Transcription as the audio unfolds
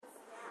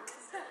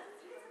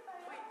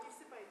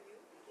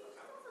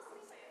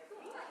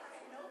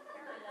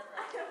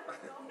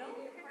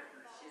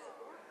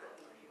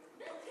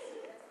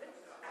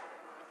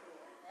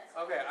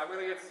Okay, I'm going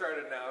to get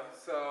started now.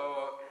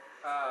 So,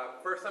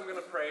 first I'm going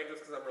to pray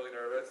just because I'm really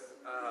nervous.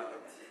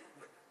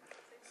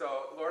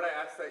 So, Lord, I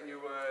ask that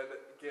you would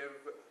give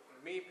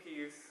me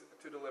peace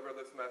to deliver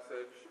this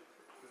message,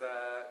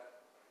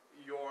 that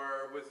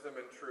your wisdom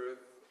and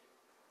truth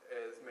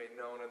is made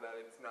known, and that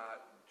it's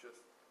not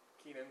just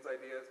Keenan's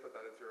ideas, but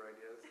that it's your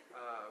ideas.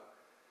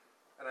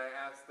 And I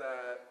ask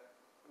that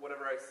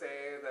whatever I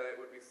say, that it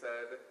would be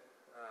said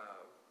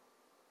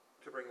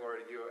to bring glory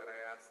to you, and I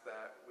ask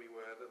that we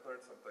would learn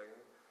something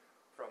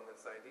from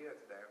this idea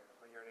today.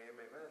 In your name,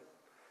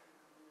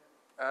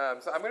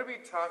 amen. So I'm going to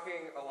be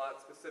talking a lot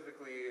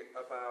specifically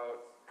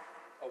about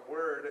a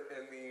word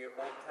in the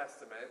Old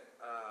Testament.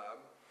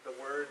 The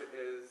word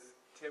is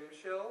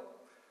timshil,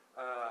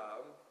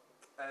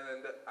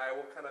 and I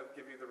will kind of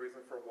give you the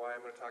reason for why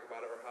I'm going to talk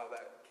about it or how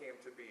that came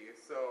to be.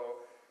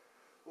 So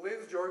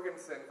Liz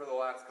Jorgensen, for the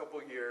last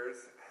couple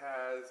years,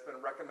 has been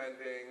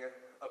recommending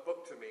a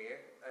book to me,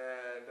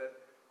 and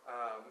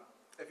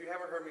if you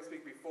haven't heard me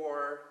speak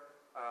before,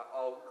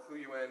 I'll clue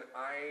you in.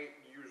 I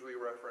usually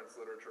reference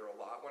literature a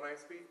lot when I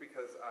speak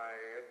because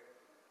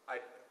I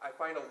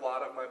find a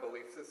lot of my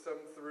belief system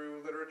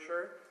through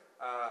literature.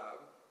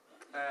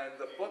 And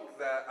the book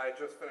that I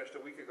just finished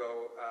a week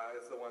ago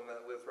is the one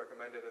that Liz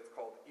recommended. It's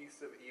called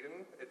East of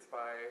Eden. It's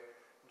by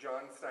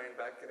John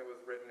Steinbeck, and it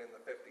was written in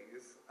the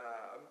 50s.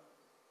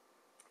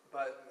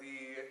 But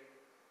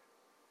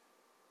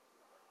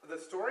the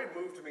story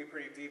moved me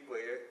pretty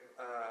deeply,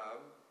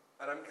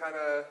 and I'm kind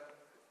of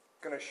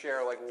going to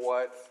share like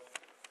what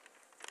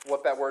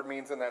that word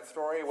means in that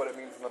story, what it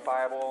means in the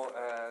Bible,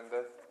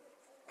 and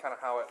kind of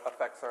how it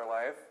affects our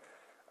life.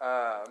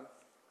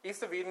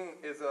 East of Eden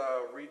is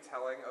a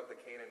retelling of the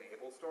Cain and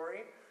Abel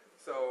story.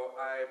 So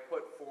I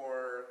put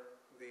for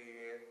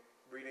the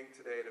reading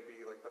today to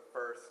be like the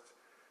first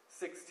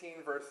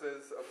 16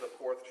 verses of the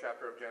 4th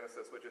chapter of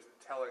Genesis, which is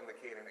telling the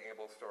Cain and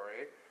Abel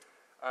story.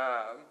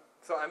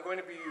 So I'm going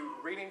to be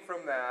reading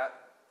from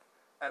that,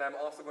 and I'm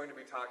also going to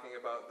be talking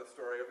about the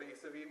story of the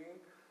East of Eden.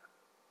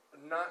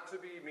 Not to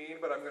be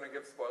mean, but I'm going to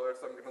give spoilers,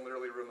 so I'm going to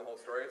literally ruin the whole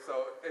story.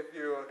 So if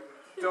you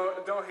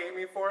don't hate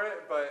me for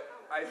it, but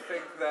I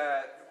think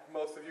that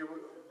most of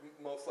you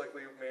most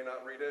likely may not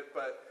read it,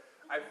 but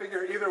I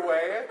figure either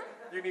way,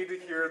 you need to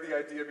hear the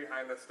idea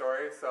behind the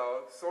story.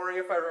 So sorry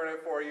if I ruin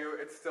it for you.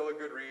 It's still a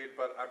good read,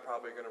 but I'm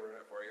probably going to ruin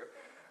it for you.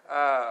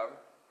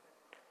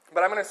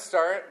 But I'm going to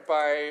start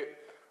by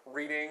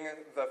reading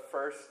the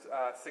first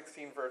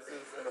 16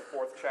 verses in the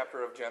 4th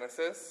chapter of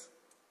Genesis.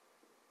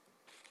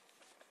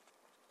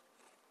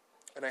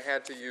 And I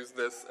had to use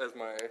this as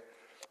my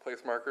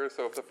place marker,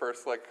 so if the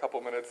first couple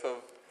minutes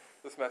of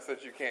this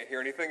message you can't hear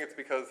anything, it's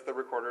because the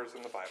recorder's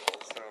in the Bible.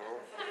 So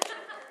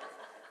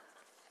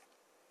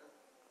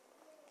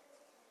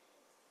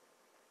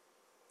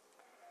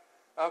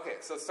okay,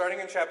 so starting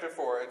in chapter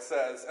 4, it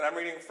says, and I'm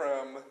reading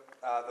from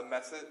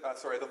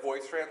the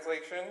Voice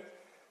translation.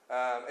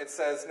 It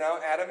says, "Now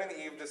Adam and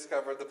Eve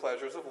discovered the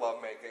pleasures of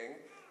lovemaking,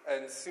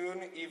 and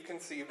soon Eve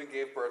conceived and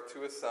gave birth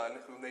to a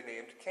son, whom they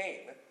named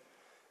Cain.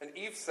 And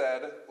Eve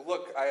said,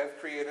 'Look, I have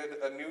created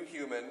a new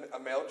human, a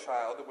male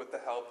child, with the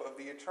help of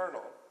the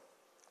Eternal.'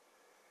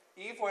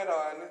 Eve went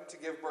on to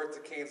give birth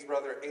to Cain's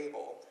brother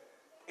Abel.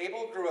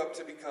 Abel grew up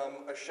to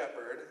become a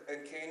shepherd,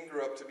 and Cain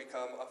grew up to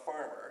become a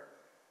farmer.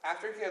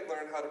 After he had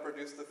learned how to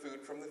produce the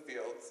food from the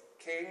fields,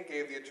 Cain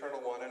gave the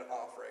Eternal One an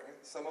offering,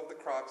 some of the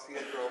crops he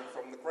had grown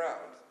from the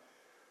ground.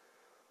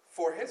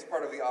 For his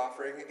part of the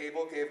offering,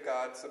 Abel gave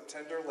God some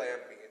tender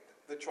lamb meat,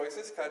 the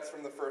choicest cuts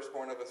from the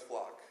firstborn of his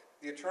flock.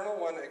 The Eternal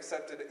One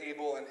accepted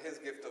Abel and his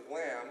gift of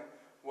lamb,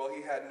 while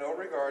he had no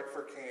regard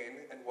for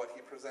Cain and what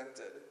he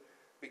presented.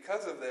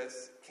 Because of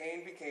this,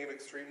 Cain became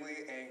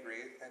extremely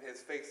angry, and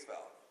his face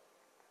fell.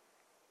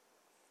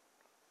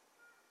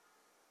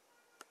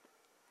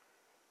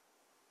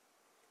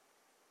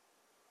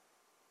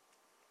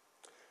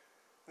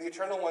 The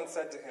Eternal One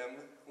said to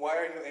him, 'Why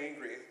are you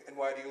angry, and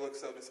why do you look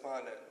so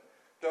despondent?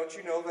 Don't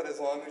you know that as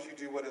long as you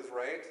do what is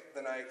right,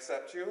 then I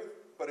accept you?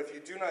 But if you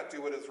do not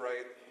do what is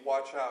right,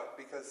 watch out,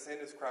 because sin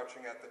is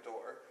crouching at the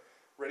door,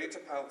 ready to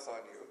pounce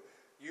on you.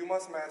 You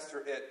must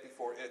master it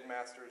before it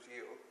masters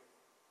you.'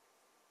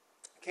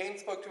 Cain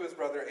spoke to his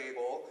brother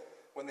Abel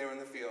when they were in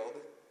the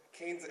field.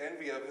 Cain's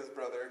envy of his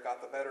brother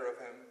got the better of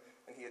him,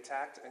 and he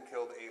attacked and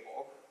killed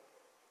Abel.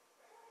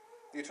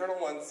 The Eternal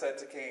One said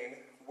to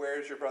Cain, 'Where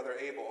is your brother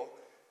Abel?'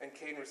 And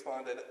Cain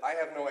responded, 'I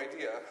have no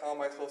idea. How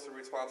am I supposed to be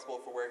responsible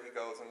for where he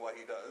goes and what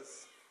he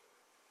does?'"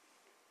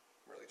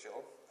 Really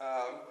chill.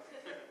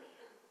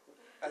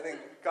 I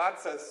think God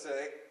says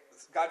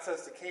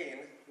to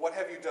Cain, "What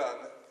have you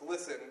done?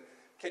 Listen,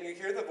 can you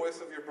hear the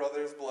voice of your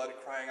brother's blood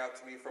crying out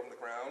to me from the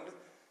ground?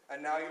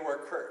 And now you are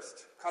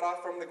cursed, cut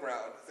off from the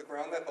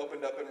ground that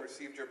opened up and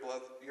received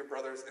your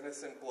brother's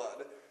innocent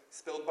blood,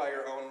 spilled by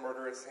your own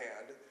murderous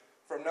hand.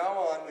 From now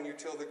on, when you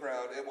till the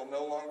ground, it will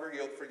no longer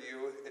yield for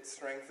you its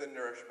strength and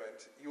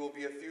nourishment. You will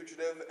be a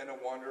fugitive and a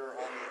wanderer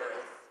on the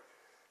earth."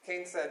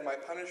 Cain said, "My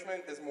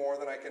punishment is more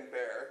than I can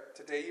bear.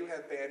 Today you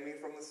have banned me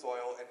from the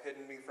soil and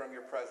hidden me from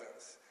your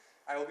presence.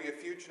 I will be a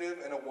fugitive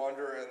and a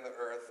wanderer in the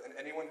earth, and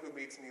anyone who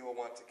meets me will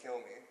want to kill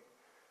me.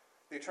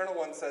 The Eternal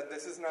One said,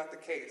 "This is not the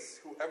case.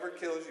 Whoever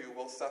kills you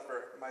will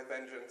suffer my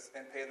vengeance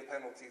and pay the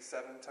penalty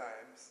 7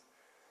 times."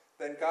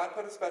 Then God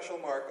put a special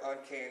mark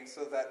on Cain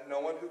so that no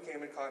one who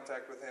came in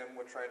contact with him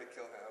would try to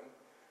kill him.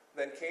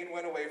 Then Cain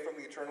went away from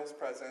the Eternal's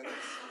presence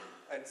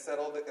and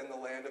settled in the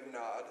land of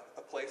Nod,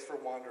 a place for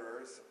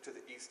wanderers to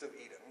the east of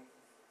Eden.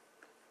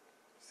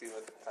 See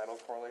the title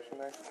correlation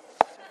there?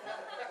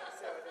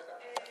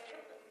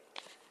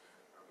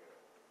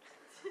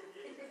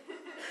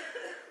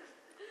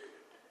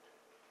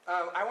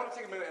 I want to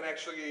take a minute and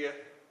actually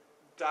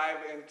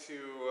dive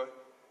into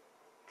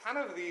kind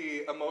of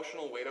the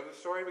emotional weight of the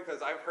story,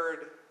 because I've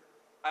heard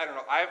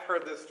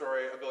this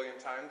story a billion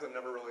times and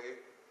never really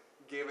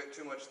gave it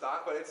too much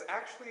thought, but it's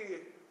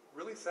actually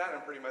really sad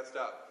and pretty messed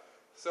up.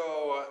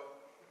 So,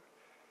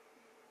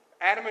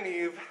 Adam and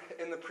Eve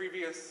in the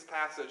previous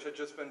passage had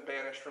just been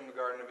banished from the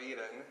Garden of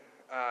Eden.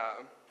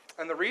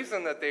 And the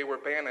reason that they were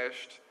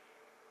banished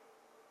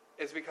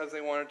is because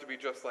they wanted to be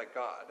just like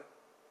God.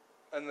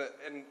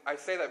 And I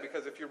say that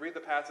because if you read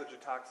the passage,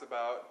 it talks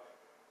about,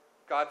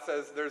 God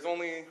says, there's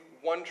only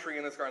one tree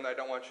in this garden that I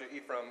don't want you to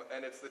eat from,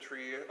 and it's the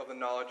tree of the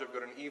knowledge of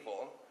good and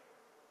evil.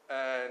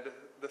 And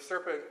the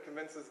serpent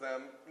convinces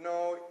them,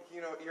 no,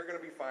 you're going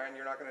to be fine.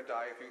 You're not going to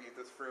die if you eat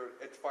this fruit.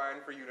 It's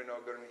fine for you to know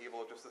good and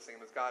evil just the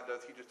same as God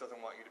does. He just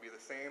doesn't want you to be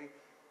the same.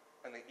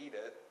 And they eat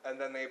it. And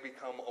then they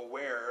become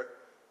aware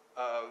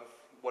of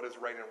what is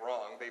right and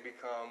wrong.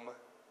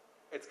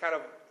 It's kind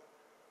of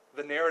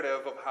the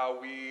narrative of how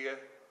we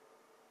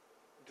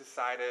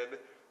decided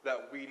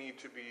that we need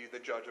to be the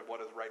judge of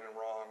what is right and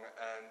wrong,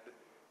 and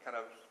kind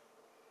of,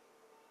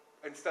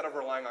 instead of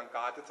relying on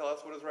God to tell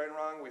us what is right and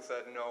wrong, we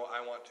said, no, I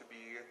want to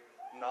be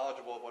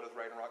knowledgeable of what is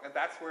right and wrong. And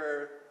that's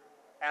where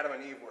Adam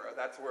and Eve were.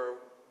 That's where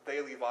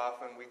they leave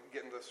off, and we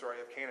get into the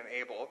story of Cain and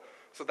Abel.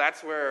 So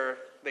that's where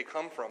they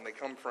come from. They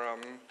come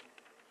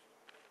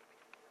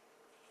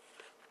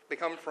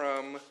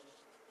from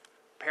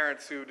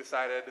parents who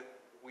decided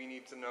we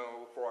need to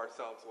know for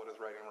ourselves what is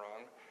right and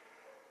wrong.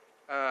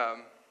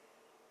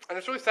 And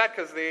it's really sad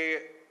because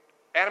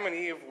Adam and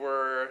Eve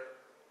were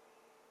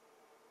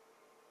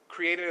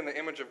created in the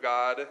image of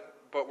God,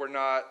 but were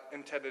not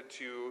intended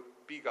to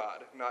be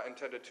God, not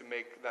intended to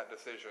make that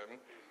decision.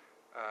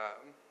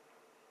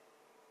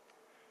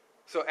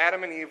 So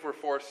Adam and Eve were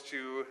forced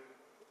to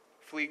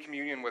flee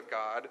communion with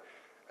God,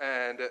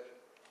 and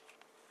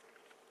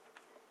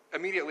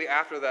immediately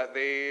after that,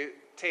 they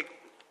take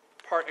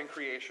part in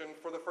creation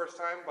for the first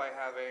time by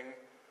having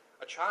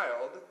a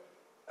child,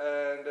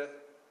 and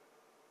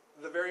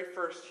the very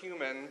first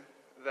human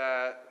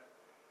that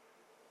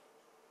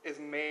is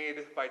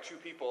made by 2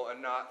 people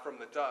and not from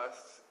the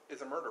dust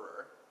is a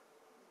murderer.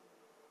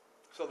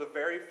 So the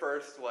very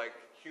first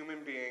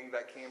human being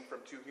that came from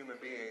 2 human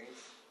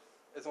beings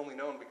is only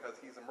known because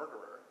he's a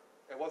murderer.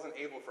 It wasn't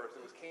Abel first,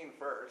 it was Cain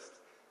first.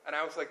 And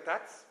I was like,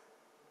 that's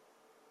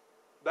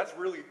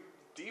really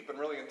deep and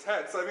really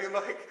intense. I mean,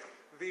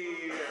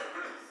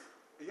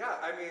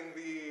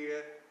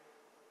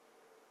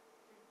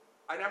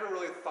 I never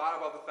really thought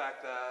about the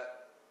fact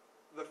that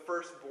the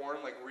firstborn,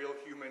 real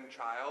human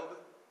child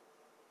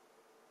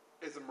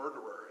is a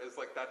murderer.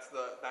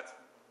 That's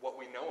what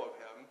we know of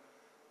him.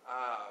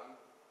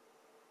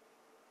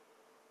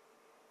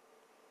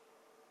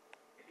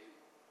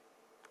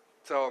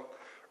 So,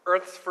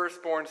 Earth's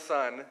firstborn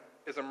son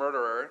is a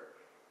murderer.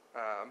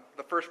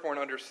 The firstborn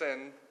under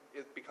sin,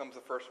 it becomes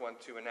the first one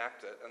to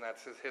enact it, and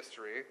that's his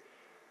history.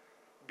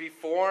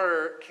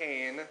 Before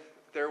Cain,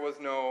 there was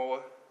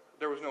no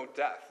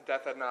death.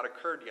 Death had not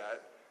occurred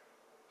yet.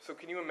 So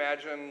can you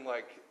imagine,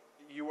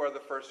 you are the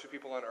first 2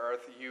 people on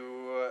earth,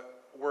 you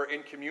were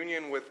in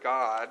communion with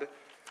God,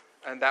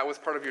 and that was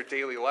part of your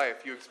daily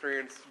life. You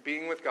experienced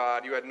being with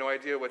God, you had no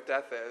idea what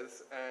death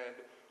is, and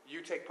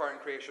you take part in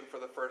creation for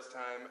the first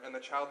time, and the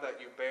child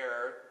that you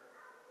bear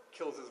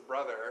kills his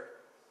brother,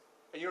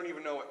 and you don't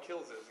even know what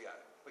kills is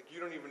yet. You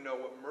don't even know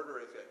what murder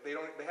is yet.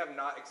 They have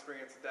not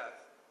experienced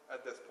death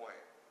at this point.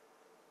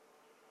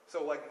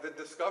 So, the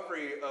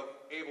discovery of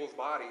Abel's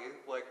body,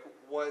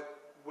 what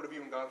would have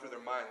even gone through their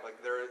mind?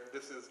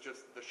 This is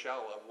just the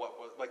shell of what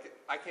was,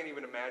 I can't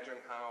even imagine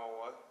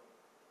how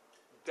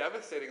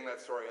devastating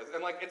that story is.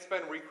 And, it's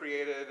been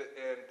recreated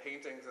in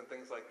paintings and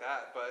things like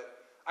that,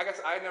 but I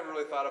guess I never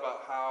really thought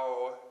about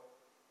how,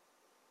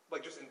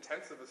 just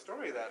intensive a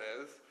story that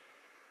is.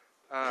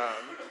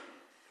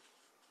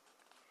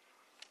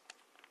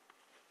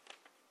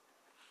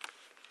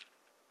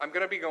 I'm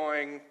going to be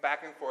going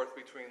back and forth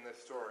between this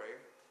story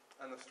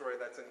and the story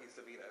that's in East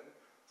of Eden.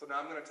 So now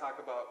I'm going to talk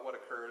about what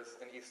occurs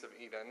in East of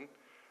Eden.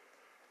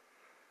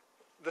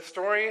 The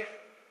story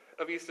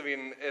of East of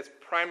Eden is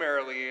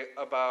primarily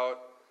about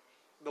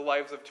the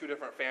lives of 2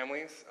 different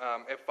families.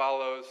 It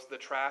follows the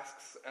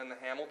Trasks and the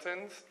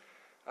Hamiltons.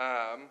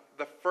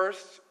 The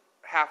first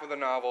half of the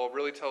novel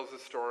really tells the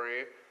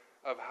story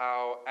of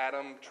how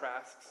Adam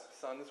Trask's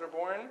sons are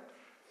born.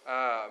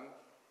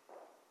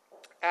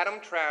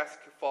 Adam Trask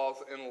falls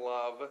in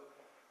love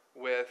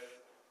with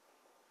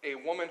a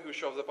woman who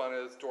shows up on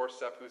his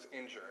doorstep who's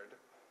injured.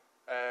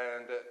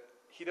 And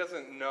he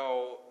doesn't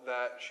know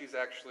that she's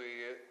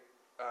actually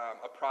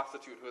a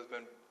prostitute who has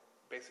been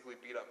basically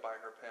beat up by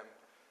her pimp.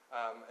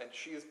 And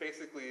she's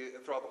basically,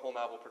 throughout the whole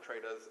novel,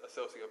 portrayed as a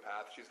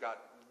sociopath. She's got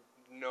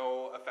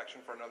no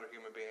affection for another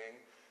human being.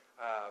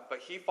 But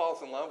he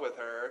falls in love with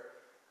her,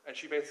 and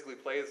she basically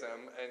plays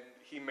him, and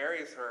he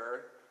marries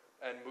her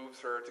and moves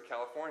her to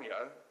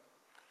California.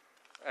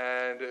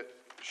 And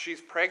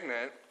she's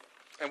pregnant,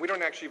 and we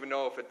don't actually even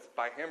know if it's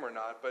by him or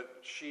not,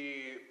 but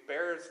she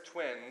bears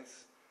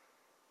twins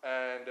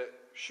and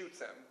shoots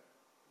him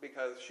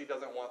because she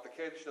doesn't want the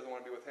kid, she doesn't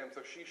want to be with him,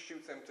 so she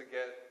shoots him to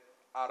get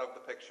out of the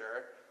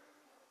picture.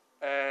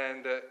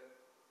 And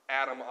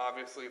Adam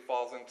obviously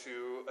falls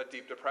into a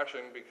deep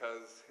depression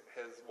because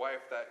his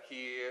wife, that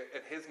he,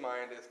 in his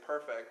mind, is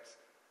perfect,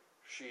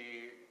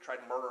 she tried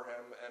to murder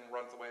him and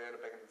runs away to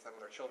beg him to send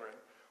their children.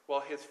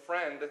 Well, his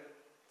friend,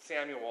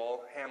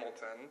 Samuel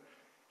Hamilton,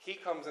 he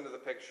comes into the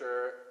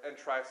picture and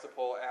tries to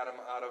pull Adam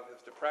out of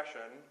his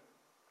depression.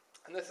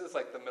 And this is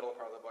like the middle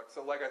part of the book.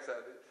 So like I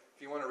said,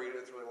 if you want to read it,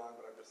 it's really long,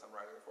 but I'm just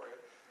summarizing it for you.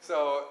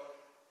 So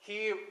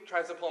he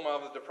tries to pull him out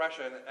of the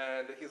depression,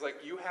 and he's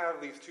like, you have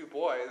these two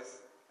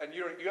boys, and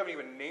you haven't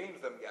even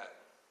named them yet.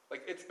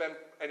 Like, it's been,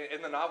 and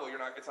in the novel,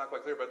 it's not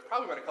quite clear, but it's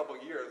probably been a couple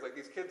of years. Like,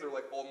 these kids are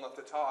like old enough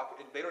to talk,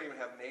 and they don't even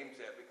have names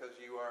yet because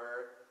you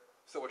are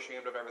so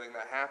ashamed of everything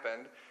that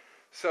happened.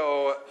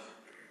 So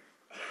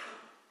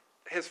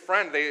his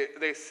friend,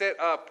 they sit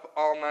up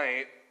all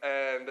night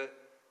and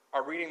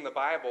are reading the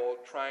Bible,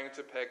 trying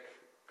to pick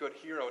good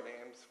hero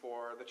names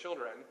for the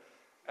children.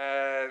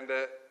 And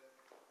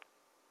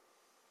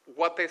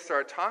what they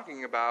start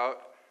talking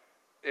about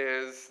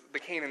is the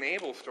Cain and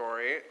Abel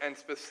story, and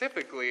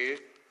specifically,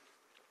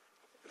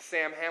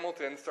 Sam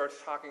Hamilton starts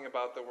talking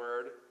about the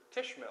word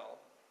Tishmil.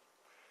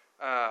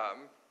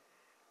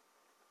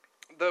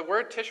 The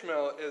word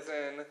Tishmil is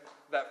in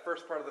that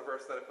first part of the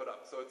verse that I put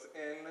up. So it's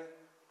in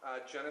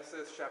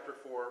Genesis chapter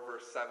 4,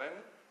 verse 7.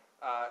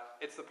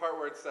 It's the part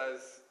where it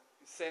says,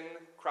 sin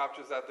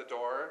crouches at the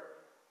door,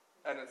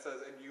 and it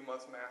says, and you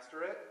must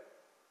master it.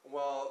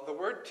 Well, the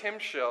word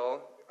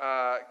Timshil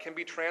can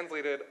be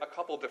translated a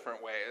couple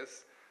different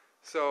ways.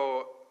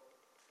 So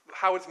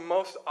how it's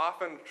most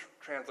often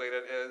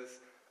translated is,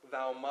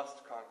 thou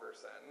must conquer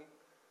sin.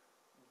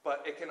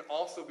 But it can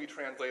also be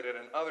translated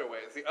in other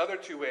ways. The other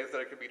two ways that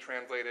it could be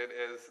translated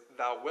is,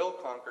 thou will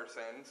conquer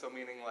sin, so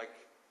meaning like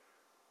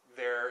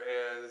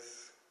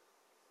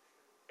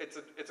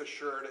it's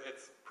assured,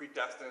 it's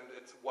predestined,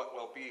 it's what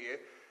will be.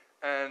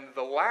 And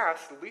the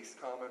last,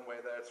 least common way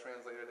that it's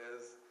translated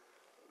is,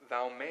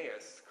 thou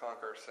mayest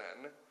conquer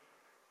sin.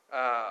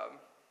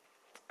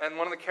 And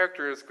one of the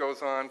characters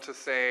goes on to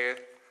say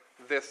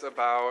this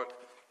about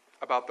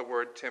the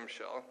word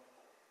Timshil.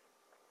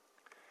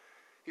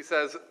 He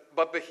says,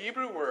 but the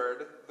Hebrew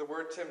word, the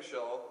word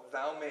Timshil,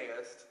 thou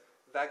mayest,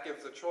 that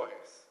gives a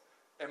choice.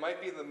 It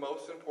might be the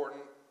most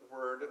important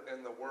word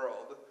in the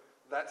world.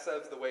 That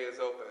says the way is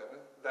open.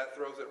 That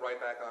throws it right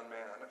back on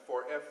man.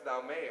 For if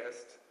thou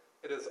mayest,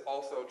 it is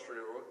also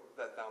true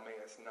that thou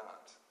mayest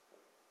not.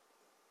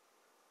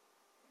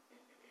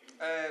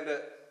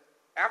 And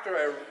after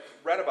I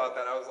read about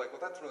that, I was like,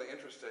 well, that's really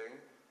interesting.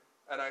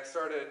 And I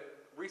started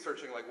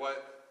researching,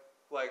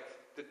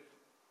 did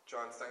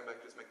John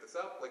Steinbeck just make this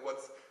up?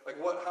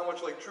 How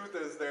much truth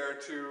is there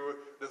to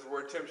this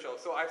word Timshil?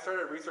 So I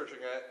started researching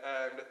it,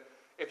 and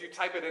if you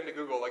type it into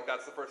Google,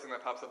 that's the first thing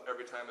that pops up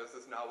every time is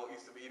this novel,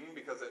 East of Eden,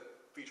 because it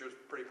features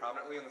pretty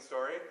prominently in the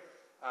story.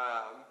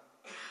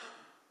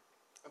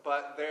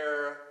 But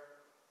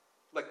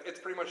it's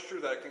pretty much true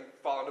that it can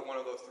fall into one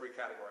of those three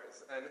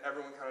categories, and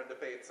everyone kind of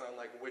debates on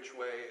which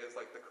way is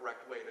the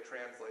correct way to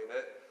translate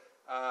it.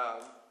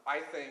 I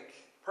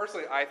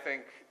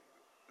think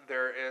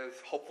there is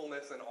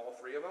hopefulness in all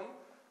three of them.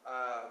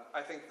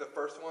 I think the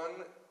first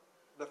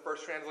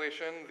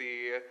translation,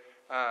 the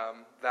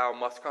thou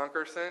must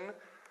conquer sin,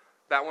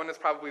 that one is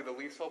probably the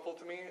least hopeful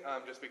to me,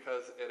 just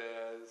because it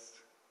is,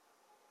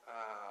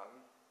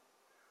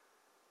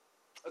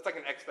 it's like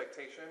an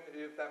expectation,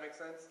 if that makes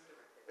sense.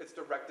 It's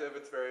directive,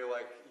 it's very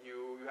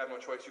you have no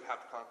choice, you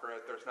have to conquer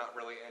it. There's not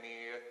really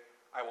any,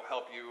 I will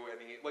help you,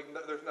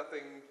 there's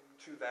nothing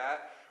to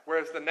that.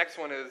 Whereas the next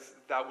one is,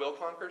 thou will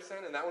conquer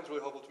sin, and that one's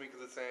really helpful to me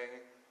because it's saying,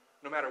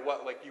 no matter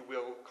what, you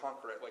will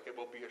conquer it. It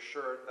will be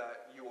assured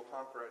that you will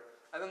conquer it.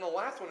 And then the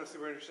last one is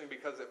super interesting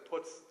because it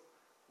puts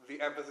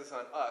the emphasis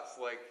on us.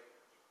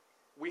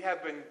 We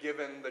have been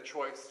given the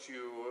choice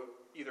to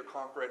either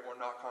conquer it or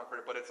not conquer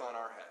it, but it's on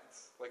our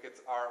heads. We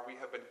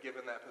have been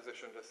given that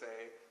position to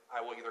say,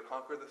 I will either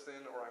conquer the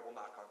sin or I will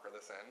not conquer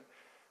the sin.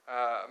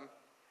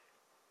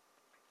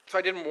 So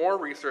I did more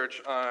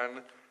research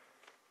on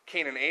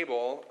Cain and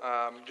Abel,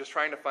 just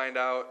trying to find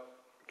out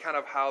kind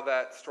of how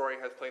that story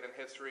has played in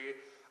history.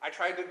 I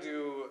tried to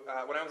do,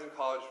 when I was in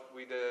college,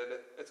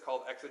 it's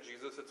called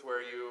exegesis. It's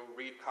where you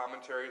read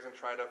commentaries and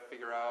try to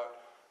figure out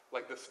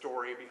like the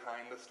story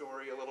behind the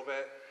story a little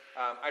bit.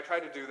 I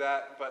tried to do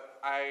that, but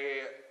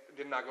I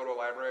did not go to a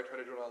library. I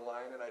tried to do it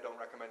online, and I don't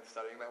recommend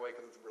studying that way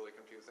because it's really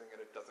confusing and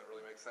it doesn't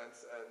really make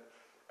sense. And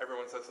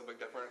everyone says something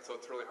different, so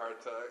it's really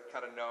hard to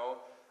kind of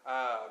know.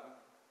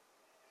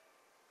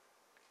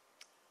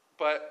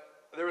 But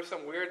there were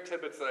some weird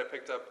tidbits that I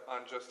picked up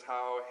on just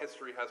how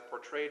history has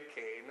portrayed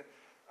Cain.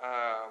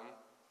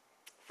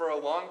 For a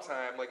long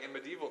time, like in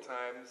medieval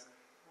times,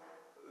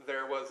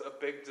 there was a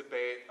big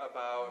debate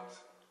about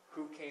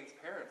who Cain's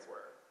parents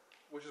were,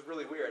 which is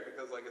really weird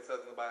because, like it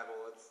says in the Bible,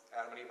 it's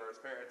Adam and Eve are his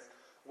parents.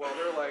 Well,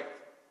 they're like,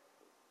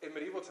 in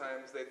medieval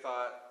times, they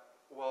thought,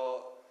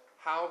 well,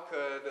 how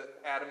could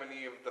Adam and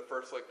Eve, the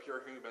first like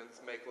pure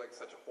humans, make like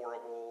such a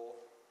horrible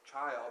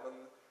child? And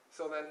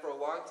so then for a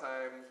long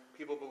time,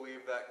 people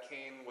believed that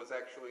Cain was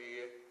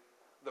actually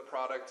the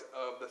product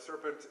of the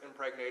serpent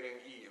impregnating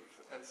Eve.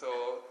 And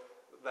so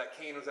that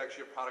Cain was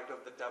actually a product of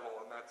the devil,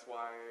 and that's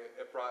why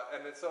it brought,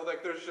 and so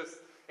like there's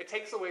just, it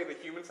takes away the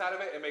human side of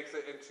it, it makes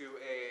it into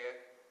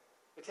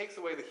it takes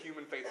away the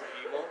human face of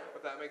evil,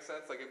 if that makes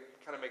sense. Like it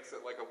kind of makes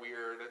it like a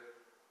weird,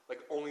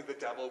 like only the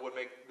devil would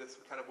make this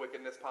kind of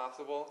wickedness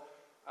possible,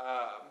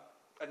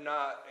 and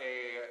not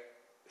a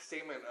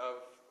statement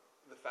of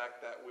the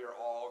fact that we are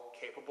all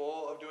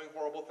capable of doing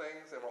horrible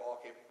things and we're all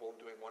capable of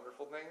doing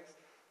wonderful things.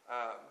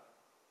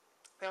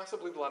 They also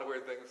believed a lot of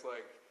weird things,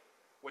 like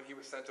when he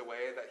was sent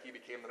away, that he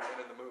became the man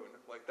in the moon.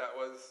 Like that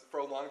was, for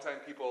a long time,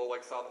 people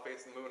like saw the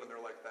face of the moon and they're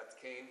like, that's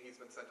Cain, he's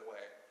been sent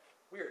away.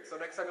 Weird. So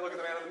next time you look at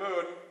the man in the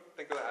moon,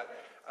 think of that.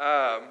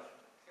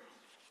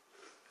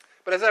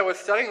 But as I was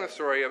studying the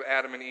story of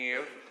Adam and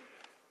Eve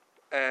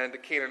and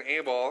Cain and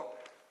Abel,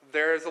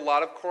 there's a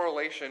lot of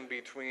correlation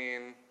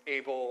between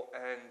Abel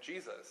and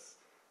Jesus.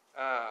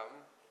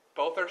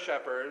 Both are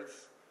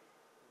shepherds.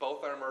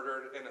 Both are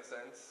murdered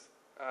innocents.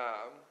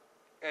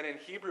 And in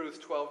Hebrews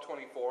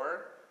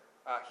 12:24,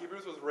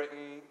 Hebrews was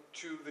written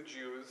to the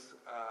Jews,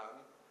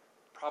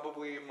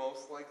 probably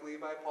most likely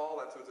by Paul.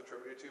 That's who it's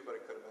attributed to, but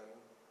it could have been.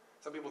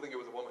 Some people think it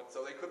was a woman,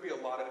 so they could be a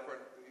lot of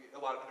different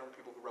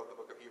people who wrote the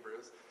book of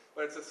Hebrews.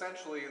 But it's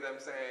essentially them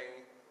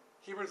saying,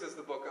 Hebrews is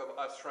the book of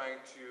us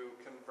trying to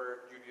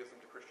convert Judaism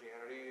to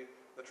Christianity,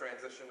 the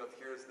transition of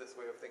here's this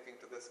way of thinking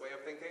to this way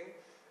of thinking.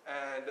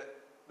 And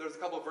there's a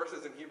couple of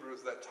verses in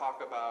Hebrews that talk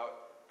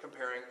about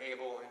comparing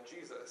Abel and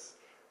Jesus.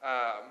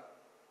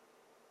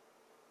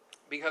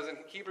 Because in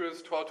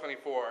Hebrews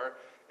 12:24,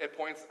 it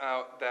points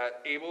out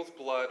that Abel's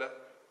blood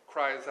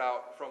cries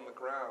out from the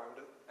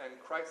ground, and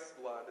Christ's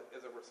blood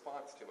is a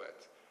response to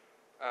it.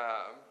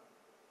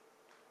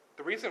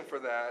 The reason for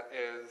that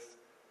is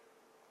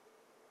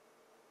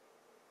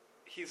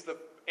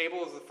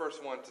Abel is the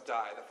first one to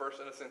die, the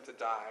first innocent to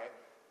die,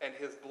 and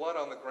his blood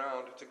on the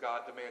ground to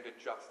God demanded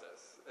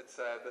justice. It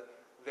said,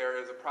 there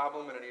is a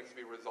problem and it needs to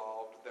be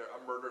resolved.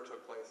 A murder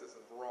took place. This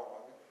is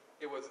wrong.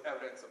 It was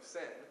evidence of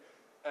sin.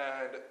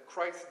 And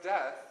Christ's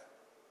death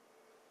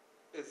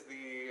is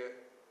the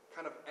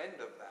kind of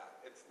end of that.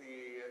 It's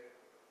the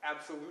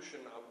absolution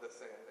of the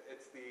sin.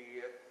 It's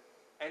the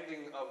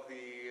ending of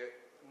the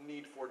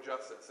need for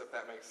justice, if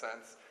that makes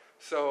sense.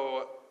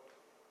 So,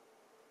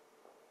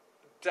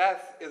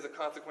 death is a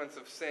consequence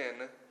of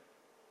sin,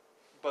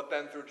 but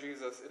then through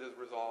Jesus it is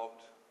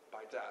resolved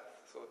by death.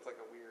 So it's like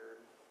a weird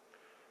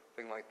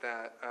thing like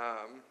that.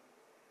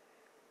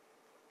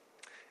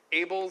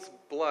 Abel's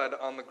blood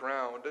on the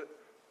ground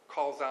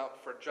calls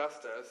out for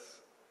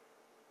justice,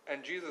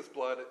 and Jesus'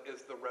 blood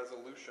is the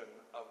resolution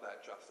of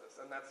that justice.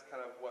 And that's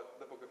kind of what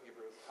the book of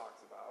Hebrews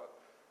talks about.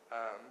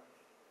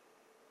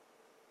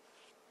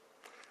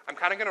 I'm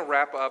kind of going to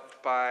wrap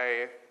up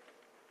by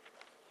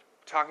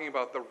talking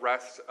about the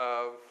rest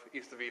of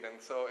East of Eden.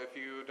 So if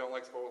you don't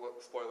like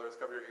spoilers,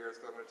 cover your ears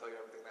because I'm going to tell you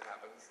everything that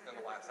happens in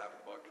the last half of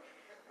the book.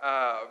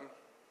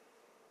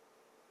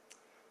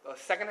 The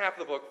second half of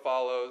the book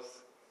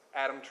follows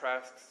Adam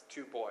Trask's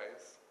two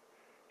boys.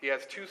 He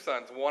has two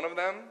sons. One of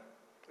them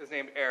is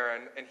named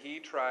Aaron, and he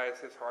tries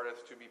his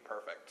hardest to be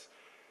perfect.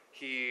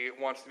 He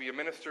wants to be a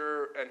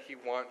minister, and he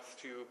wants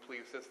to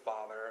please his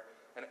father,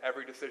 and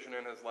every decision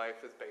in his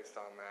life is based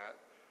on that.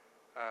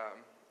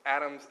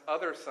 Adam's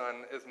other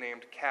son is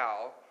named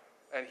Cal,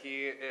 and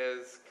he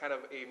is kind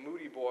of a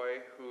moody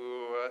boy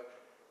who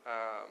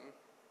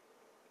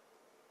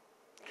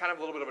kind of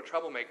a little bit of a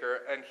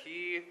troublemaker, and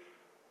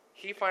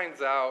he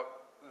finds out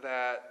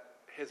that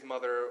his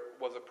mother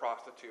was a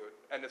prostitute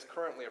and is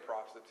currently a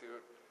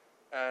prostitute,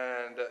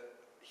 and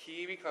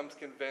he becomes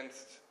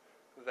convinced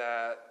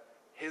that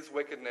his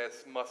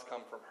wickedness must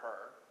come from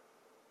her,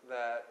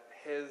 that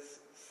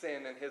his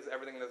sin and his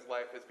everything in his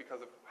life is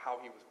because of how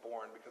he was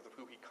born, because of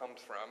who he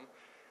comes from.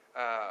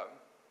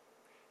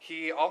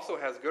 He also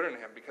has good in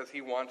him because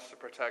he wants to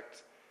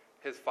protect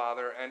his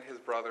father and his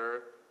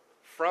brother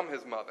from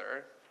his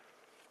mother.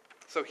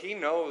 So he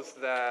knows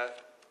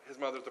that his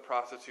mother's a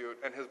prostitute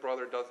and his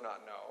brother does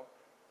not know.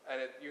 And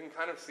you can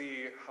kind of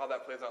see how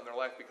that plays out in their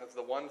life because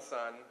the one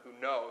son who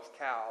knows,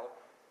 Cal,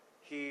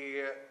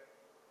 he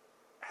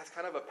has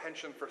kind of a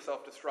penchant for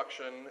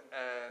self-destruction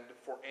and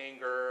for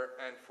anger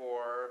and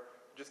for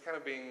just kind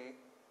of being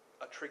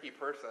a tricky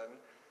person.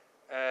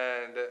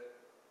 And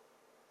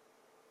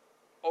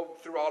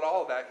throughout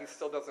all of that, he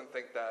still doesn't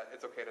think that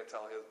it's okay to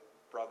tell his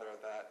brother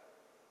that,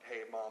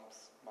 hey,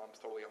 mom's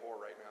totally a whore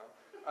right now.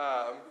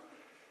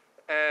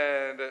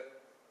 And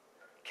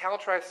Cal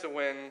tries to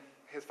win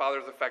his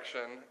father's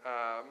affection,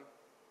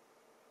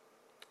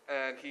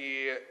 and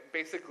he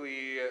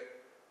basically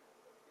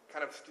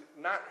kind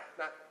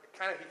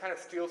of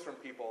steals from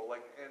people.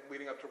 Like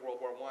leading up to World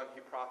War I, he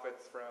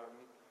profits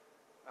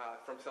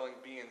from selling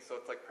beans. So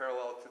it's like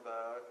parallel to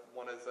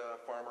one is a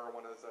farmer,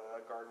 one is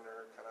a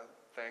gardener kind of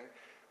thing.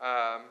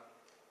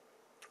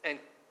 And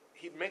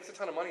he makes a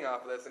ton of money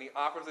off of this, and he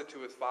offers it to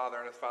his father,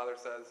 and his father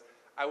says,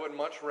 I would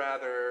much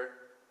rather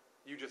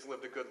you just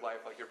lived a good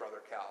life like your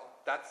brother Cal.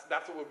 That's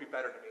what would be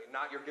better to me.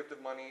 Not your gift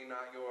of money,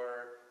 not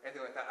your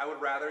anything like that. I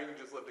would rather you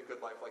just lived a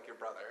good life like your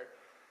brother.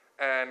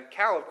 And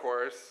Cal, of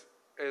course,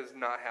 is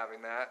not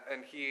having that,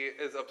 and he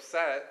is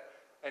upset,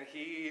 and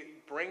he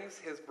brings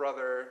his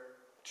brother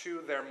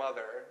to their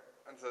mother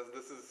and says,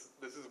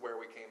 this is where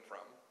we came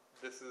from.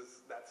 That's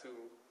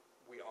who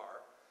we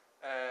are.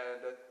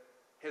 And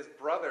his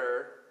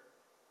brother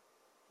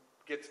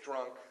gets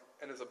drunk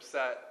and is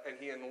upset, and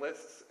he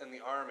enlists in the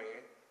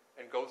army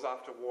and goes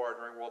off to war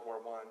during World War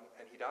I,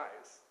 and he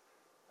dies.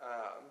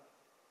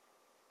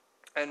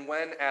 And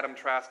when Adam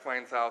Trask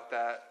finds out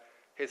that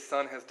his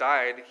son has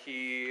died,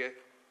 he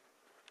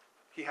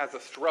has a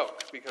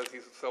stroke because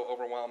he's so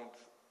overwhelmed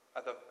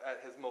at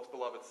his most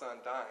beloved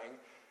son dying.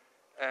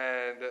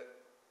 And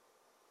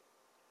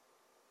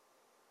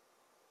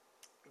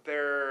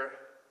their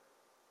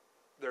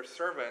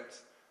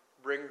servant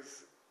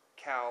brings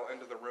Cal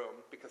into the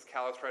room because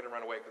Cal is trying to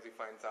run away because he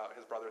finds out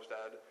his brother's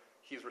dead.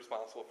 He's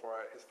responsible for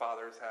it. His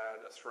father's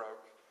had a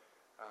stroke,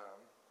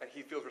 and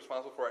he feels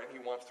responsible for it, and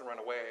he wants to run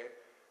away.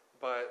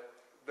 But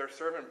their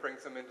servant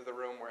brings him into the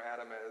room where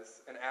Adam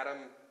is, and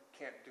Adam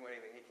can't do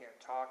anything. He can't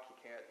talk.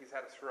 He's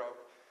had a stroke.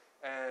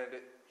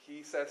 And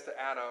he says to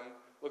Adam,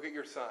 look at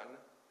your son.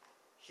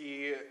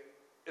 He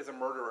is a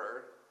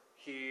murderer.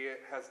 He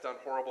has done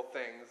horrible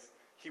things.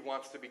 He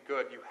wants to be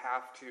good. You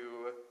have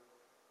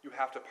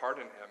to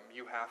pardon him.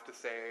 You have to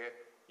say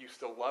you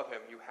still love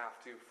him. You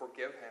have to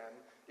forgive him.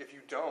 If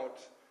you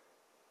don't,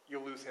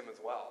 you'll lose him as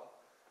well.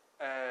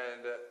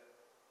 And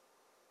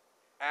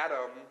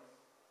Adam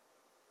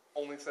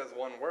only says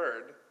one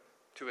word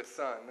to his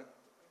son,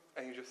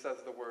 and he just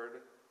says the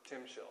word,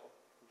 Timshil,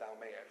 thou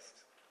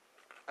mayest.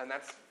 And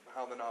that's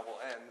how the novel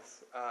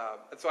ends.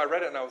 And so I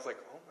read it, and I was like,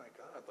 oh my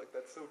God, like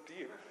that's so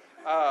deep.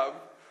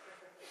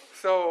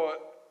 So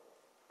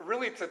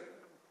really,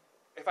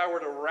 if I were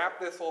to wrap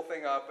this whole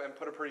thing up and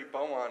put a pretty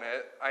bow on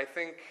it, I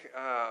think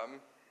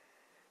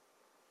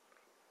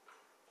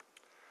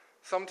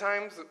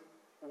sometimes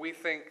we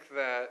think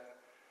that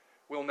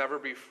we'll never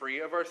be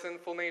free of our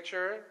sinful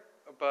nature,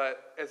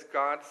 but as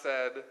God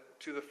said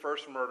to the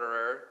first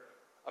murderer,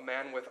 a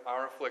man with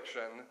our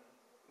affliction,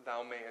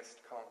 thou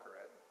mayest conquer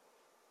it.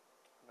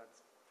 And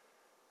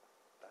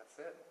that's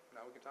it.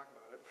 Now we can talk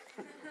about it.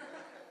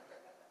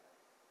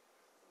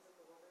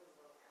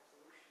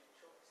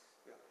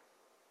 Yeah.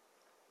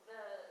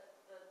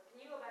 Can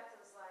you go back to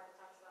the slide that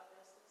talks about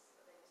justice?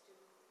 I think it's too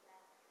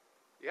bad.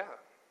 Yeah.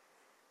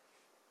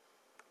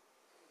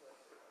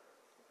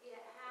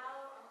 Yeah.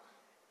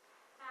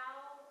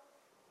 How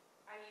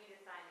are you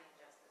defining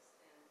justice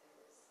in this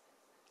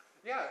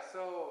instance? Yeah.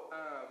 So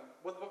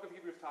what the book of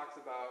Hebrews talks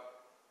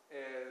about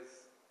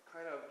is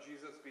kind of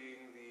Jesus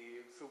being the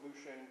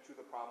solution to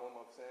the problem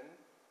of sin.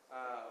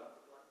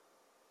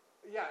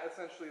 Yeah,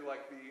 essentially,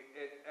 like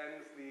it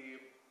ends the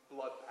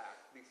blood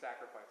pact, the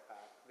sacrifice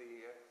pact.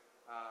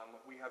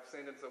 We have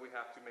sinned, and so we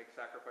have to make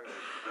sacrifices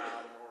to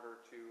God in order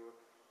to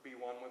be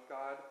one with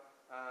God.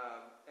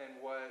 And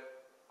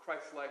what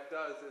Christ's life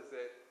does is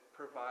it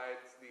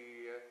provides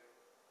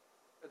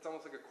it's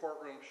almost like a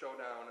courtroom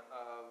showdown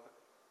of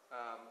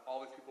all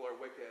these people are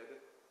wicked,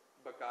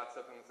 but God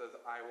steps in and says,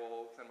 I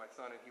will send my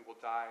son, and he will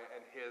die,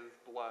 and his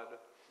blood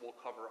will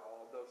cover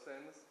all of those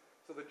sins.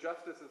 So the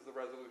justice is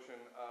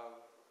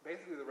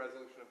basically the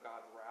resolution of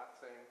God's wrath,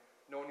 saying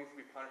no one needs to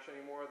be punished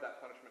anymore.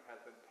 That punishment has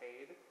been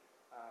paid.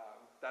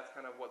 That's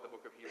kind of what the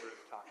book of Hebrews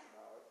talks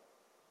about.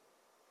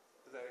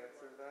 Does that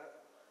answer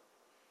that?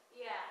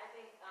 Yeah, I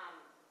think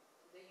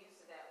the use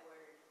of that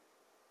word,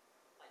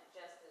 like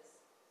justice,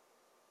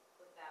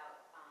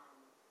 without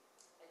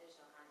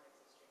additional context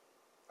is tricky.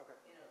 Okay.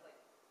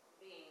 Like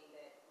being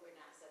that we're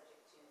not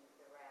subject to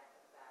the wrath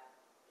of God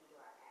due to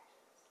our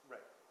actions.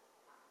 Right.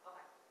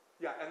 Okay.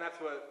 Yeah, and that's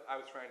what I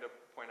was trying to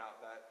point out,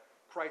 that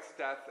Christ's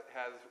death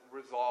has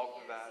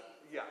resolved that.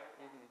 Yeah.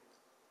 Mm-hmm.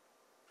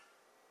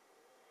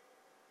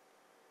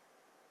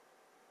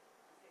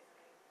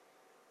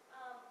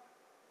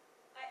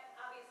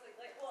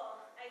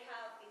 I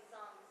have these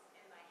songs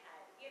in my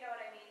head. You know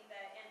what I mean?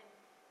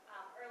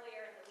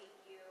 Earlier in the week,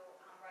 you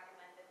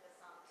recommended the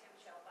song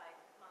 "Timshil" by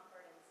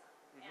Mumford and Son,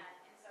 Mm-hmm.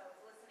 and so I was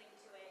listening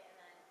to it, and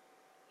then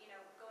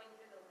going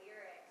through the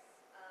lyrics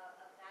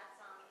of that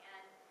song,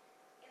 and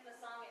in the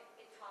song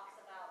it talks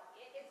about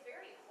it's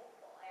very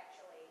hopeful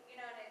actually.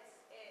 And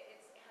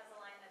it has a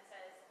line that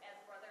says, "As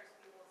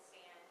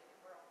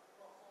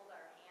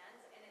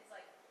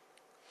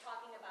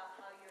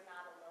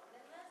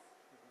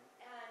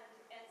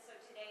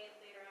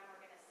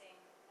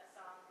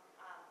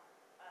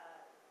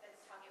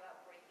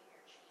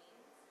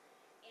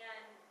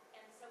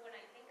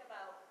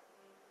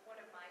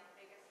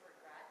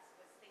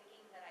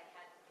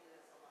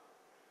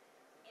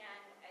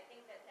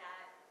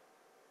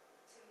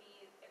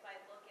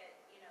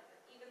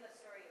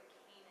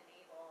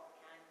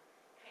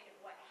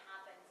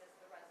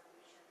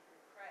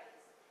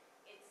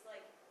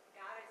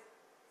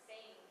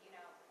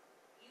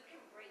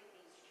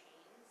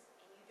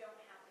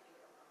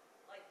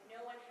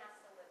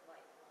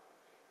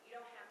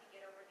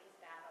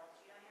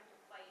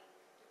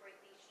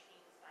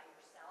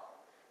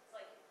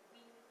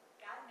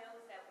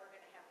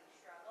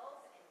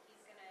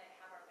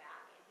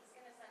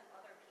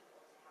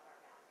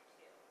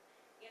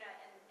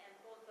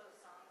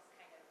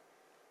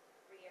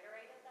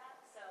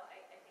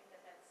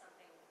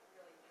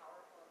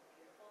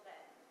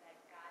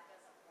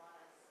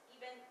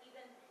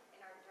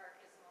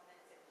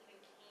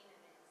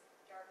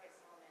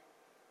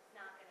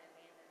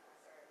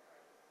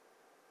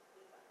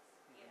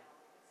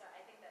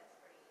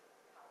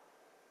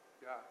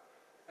Yeah,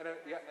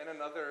 and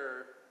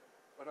another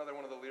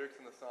one of the lyrics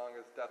in the song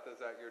is "Death is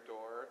at your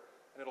door,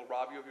 and it'll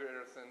rob you of your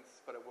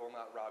innocence, but it will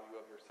not rob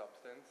you of your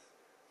substance."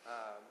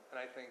 And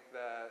I think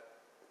that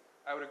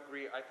I would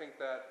agree. I think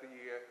that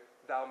the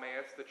 "Thou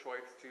mayest," the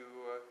choice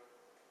to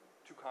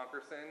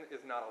conquer sin,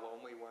 is not a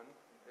lonely one.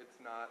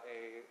 It's not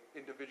a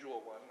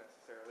individual one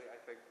necessarily. I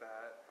think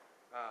that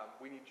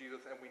we need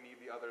Jesus and we need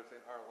the others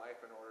in our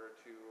life in order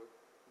to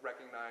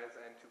recognize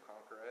and to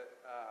conquer it.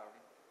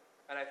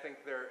 And I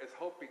think there is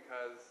hope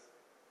because,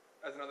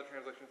 as another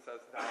translation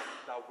says,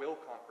 thou will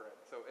conquer it.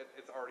 So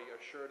it's already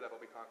assured that it'll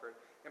be conquered.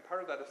 And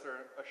part of that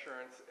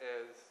assurance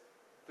is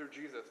through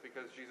Jesus,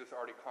 because Jesus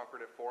already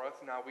conquered it for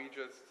us. Now we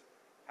just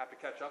have to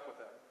catch up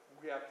with him.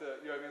 We have to,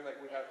 you know what I mean? Like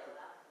we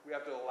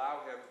have to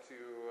allow him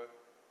to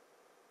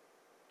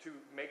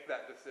make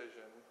that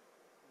decision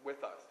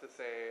with us, to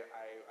say,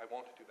 I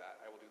won't do that.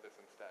 I will do this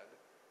instead.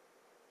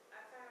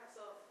 I find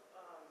myself,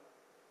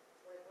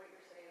 like what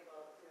you're saying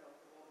about, the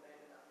woman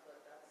banging up,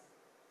 but that's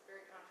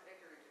very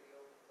contradictory to the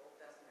Old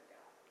Testament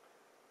God.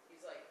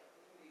 He's like,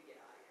 you need to get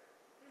out of here.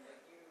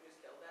 Like, you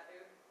just killed that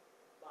dude?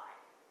 Lie.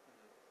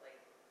 Like,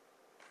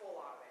 full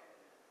on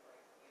abandonment. Like,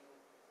 I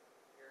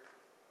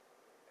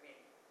mean,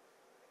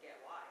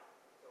 again, why?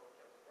 Go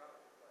kill his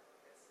brother. But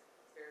it's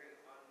very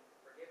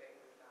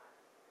unforgiving.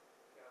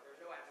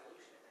 There's no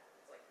absolution in that.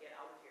 It's like, get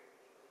out of here,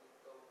 legally,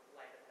 go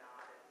light a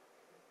knot, and,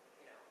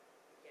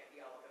 you can't be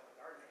all up in my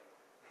garden anymore.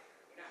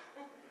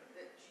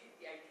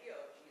 The idea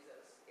of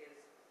Jesus is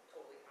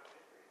totally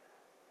contradictory to that.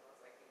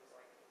 It's like, he was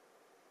like,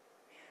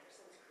 man, ever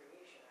since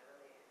creation,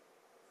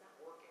 it's not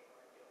working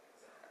what I'm doing.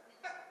 So,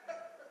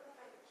 what if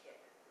I have a kid?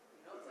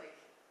 It's like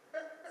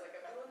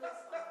I'm doing this,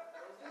 I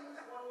was doing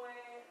this one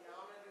way,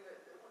 now I'm going to do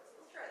it.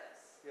 Let's try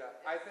this. Yeah,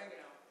 I think,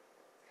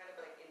 it's kind of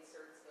like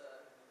inserts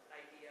the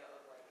idea of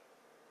like,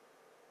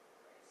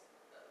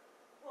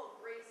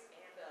 grace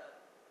and a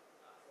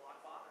flawed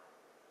father.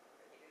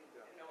 He didn't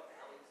know what the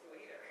hell he was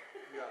doing either.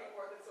 Yeah. Any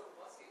more than someone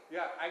must do.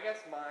 Yeah, I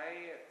guess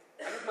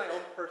my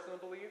own personal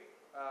belief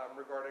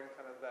regarding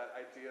kind of that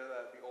idea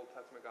that the Old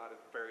Testament God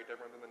is very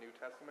different than the New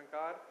Testament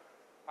God.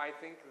 I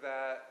think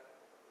that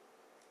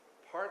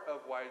part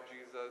of why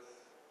Jesus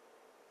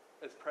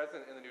is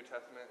present in the New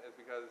Testament is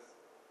because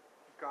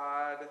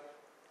God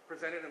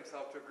presented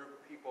himself to a group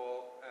of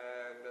people,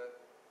 and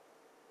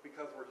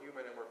because we're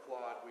human and we're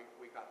flawed,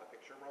 we got the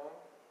picture wrong.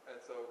 And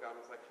so God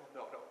was like, oh,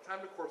 no, time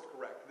to course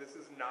correct. This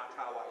is not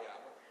how I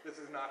am. This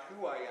is not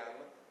who I am.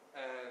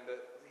 And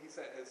he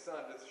sent his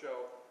son to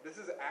show, this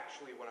is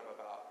actually what I'm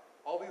about.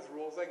 All these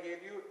rules I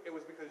gave you, it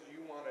was because you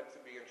wanted to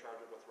be in charge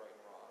of what's right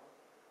and wrong.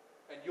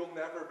 And you'll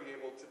never be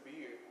able to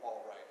be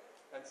all right.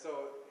 And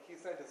so he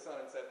sent his son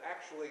and said,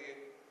 actually,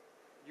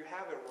 you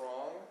have it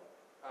wrong.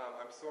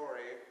 I'm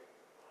sorry.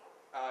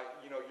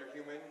 You're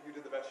human. You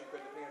did the best you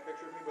could to paint a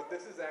picture of me, but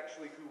this is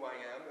actually who I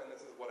am, and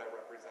this is what I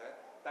represent.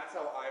 That's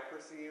how I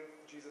perceive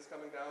Jesus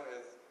coming down,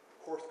 is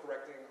course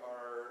correcting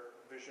our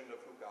vision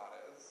of who God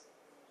is.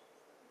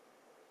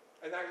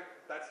 And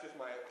that's just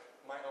my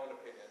own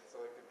opinion,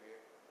 so it could be.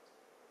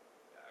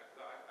 Yeah,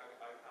 I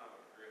kind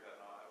of agree with that.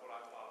 Now, what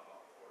I thought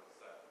about before is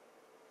that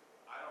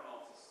I don't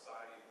know if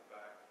society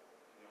back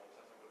in the Old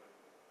Testament would have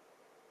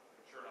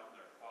been mature enough in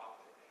their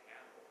thought to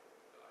handle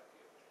the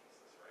idea of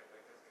Jesus, right?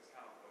 Like, it's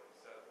kind of what he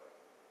said. Like,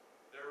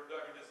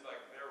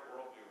 their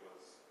worldview would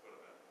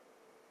have been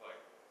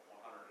like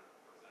 100%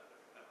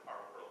 different than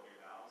our worldview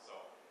now. So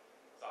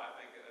I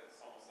think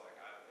it's almost like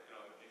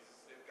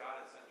if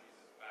God had sent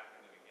Jesus back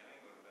in the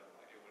beginning, it wouldn't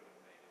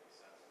have made any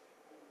sense to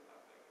people.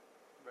 I think.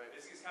 Right.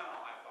 It's kind of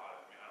how I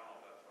thought it. I mean, I don't know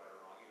if that's right or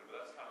wrong either, but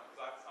that's kind of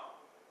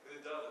because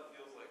it does. It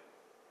feels like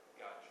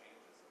God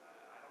changes in that.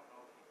 And I don't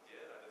know if he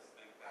did. I just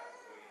think that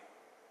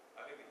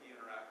he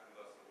interacted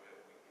with us the way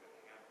that we could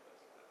handle it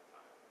at the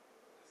time.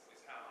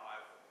 It's kind of how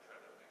I've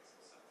tried to make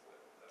some sense of it.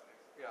 If that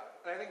makes sense.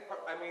 Yeah, and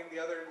I think the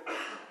other.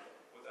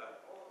 What's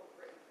that? All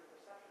written through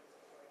perceptions.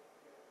 It's like,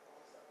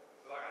 all stuff.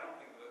 Like, I don't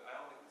think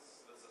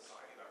the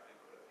society back then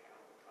could have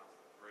handled the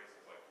concept of grace.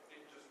 It's like,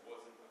 it just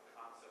wasn't a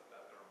concept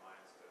that their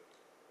minds could.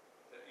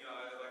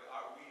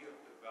 We have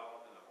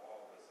developed and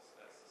evolved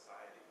as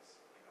societies.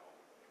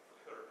 For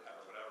good or bad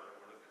or whatever,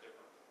 we're just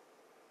different.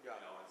 Yeah.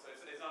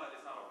 It's not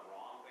a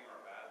wrong thing or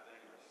a bad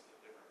thing, or it's just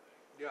a different thing.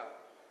 Yeah.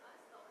 Us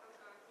still have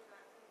gone through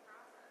that same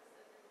process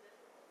as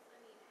individuals.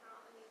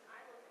 I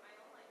look at my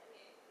own life.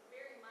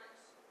 Very much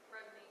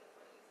resonate with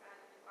what you said,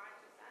 and I'm glad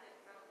you said it,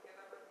 because I don't think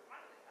I've ever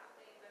thought of it that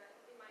way. But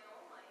in my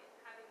own life,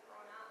 having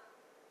grown up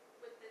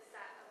with this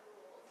set of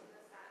rules and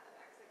this set of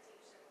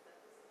expectations that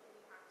this is what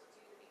you have to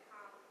do to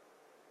become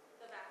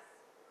the best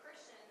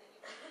Christian that you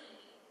can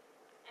be,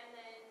 and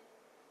then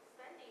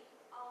spending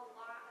a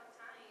lot of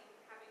time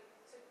having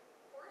to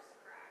course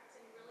correct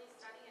and really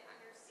study and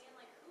understand,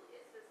 like, who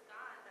is this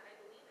God that I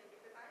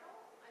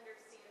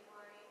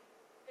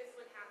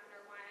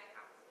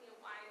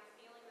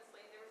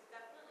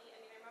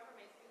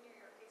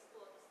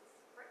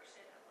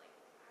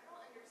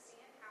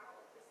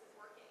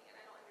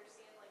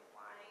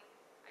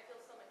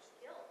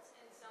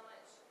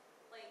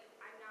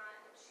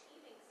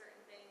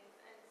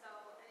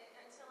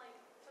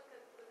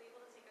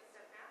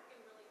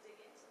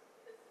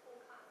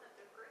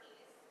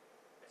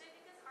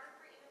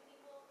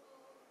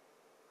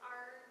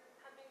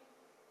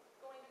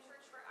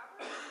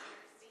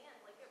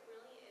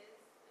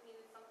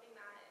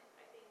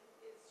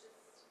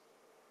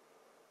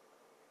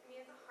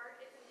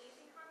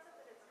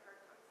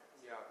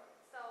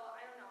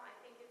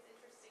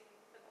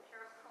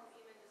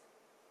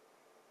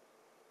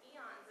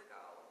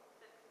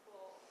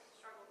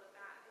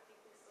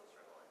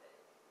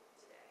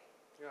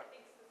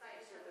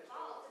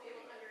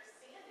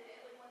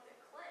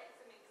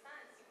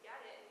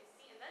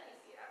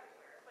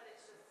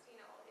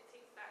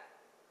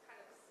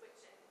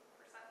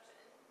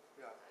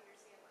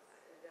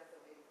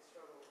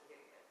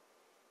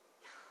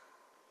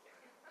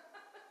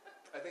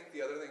think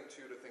the other thing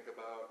too to think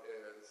about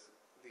is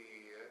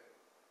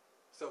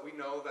so we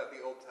know that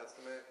the Old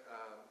Testament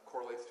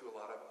correlates to a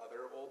lot of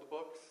other old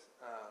books.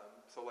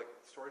 So like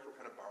stories were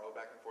kind of borrowed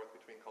back and forth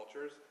between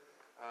cultures.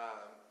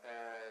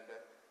 And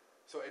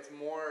so it's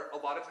more, a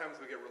lot of times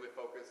we get really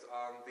focused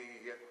on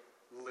the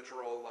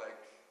literal, like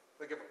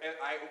if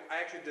I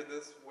actually did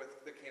this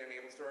with the Cain and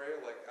Abel story.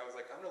 Like I was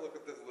like, I'm gonna look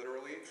at this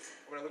literally.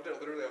 When I looked at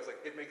it literally, I was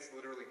like, it makes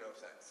literally no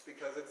sense,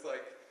 because it's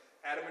like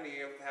Adam and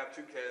Eve have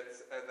 2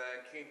 kids, and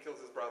then Cain kills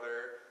his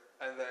brother,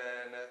 and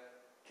then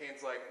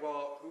Cain's like,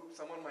 well,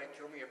 someone might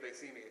kill me if they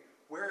see me.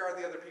 Where are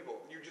the other people?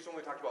 You just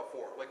only talked about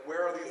 4. Like,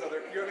 where are these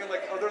other, you know what I mean?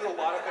 Like, there's a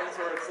lot of things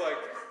where it's like,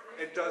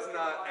 it does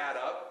not add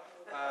up.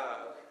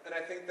 And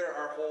I think there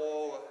are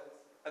whole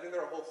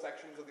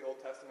sections of the Old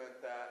Testament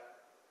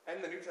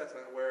and the New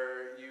Testament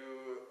where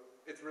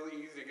it's really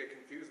easy to get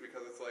confused,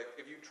 because it's like,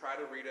 if you try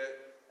to read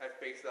it at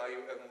face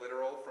value and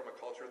literal from a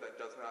culture that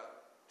does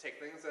not take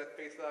things at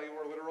face value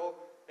or literal,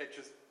 it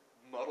just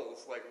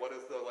muddles, like, what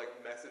is the, like,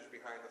 message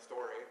behind the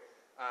story.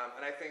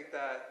 And I think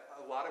that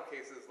a lot of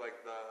cases, like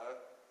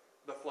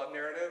the flood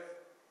narrative,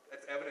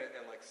 it's evident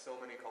in like so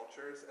many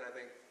cultures, and I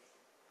think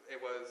it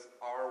was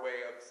our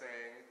way of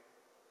saying,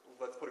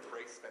 let's put a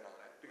grace spin on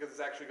it, because it's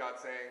actually God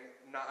saying,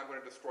 I'm going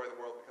to destroy the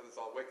world because it's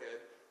all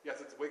wicked. Yes,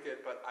 it's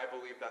wicked, but I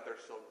believe that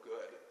they're still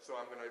good. So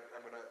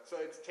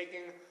so it's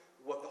taking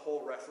what the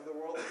whole rest of the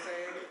world is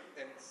saying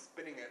and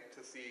spinning it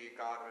to see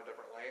God in a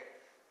different light.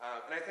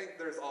 And I think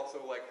there's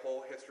also like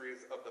whole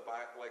histories of the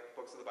Bible, like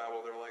books of the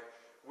Bible. They're like,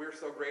 we're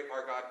so great,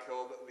 our God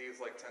killed these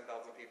like 10,000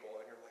 people,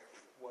 and you're like,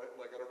 what?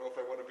 Like, I don't know if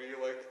I want to be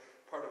like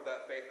part of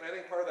that faith. And I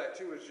think part of that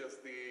too is just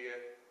the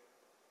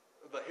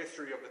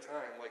history of the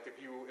time. Like, if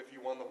you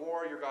won the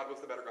war, your God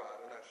was the better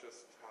God, and that's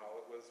just how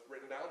it was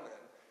written down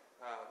then.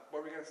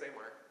 What were you going to say,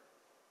 Mark?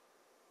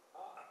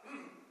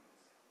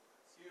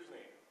 Excuse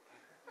me.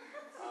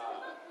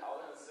 I was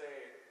going to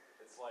say,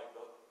 it's like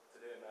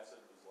today the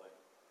message was like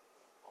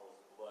all this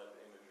blood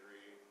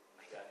imagery,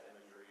 death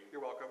imagery.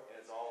 You're welcome. And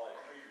it's all like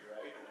creepy,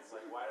 right? And it's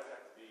like, why does it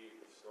have to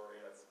be a story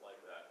that's like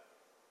that?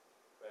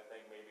 But I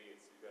think maybe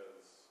it's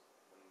because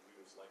when we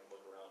just like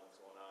look around what's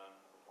going on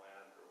the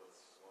planet, or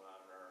what's going on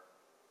in our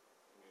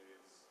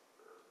communities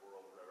or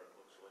world, or whatever, it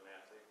looks really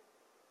nasty.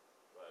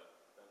 But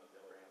then on the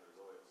other hand, there's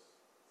always,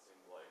 it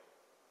seems like,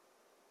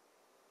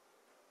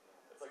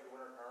 it's like the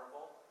Winter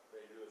Carnival.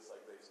 They do, it's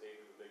like they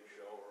stage a big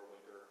show or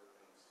winter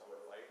and summer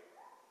fight,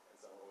 and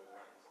summer always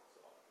wins.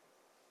 So.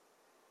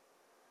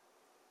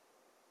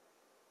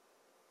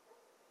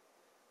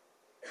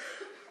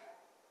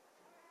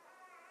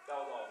 That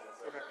was all I was gonna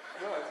say. Okay.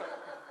 No, that's not.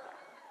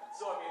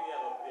 So I mean,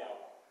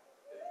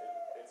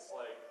 it's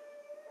like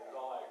there's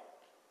all like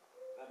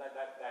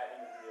that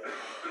imagery.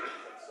 It's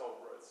like it's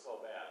so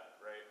bad,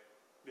 right?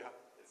 Yeah.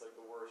 It's like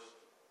the worst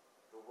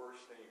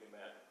thing you can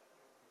imagine.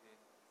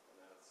 And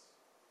that's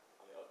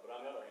but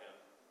on the other hand,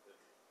 you can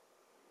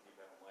keep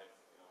having life,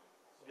 you know.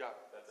 So Yeah.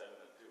 That's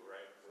evident too,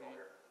 right? We're all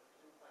here.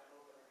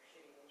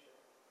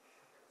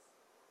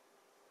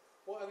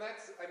 Well, and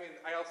I mean,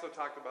 I also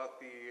talked about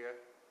the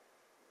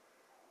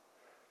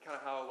kind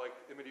of how, like,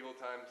 in medieval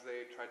times,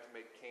 they tried to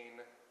make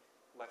Cain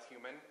less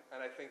human,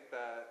 and I think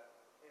that,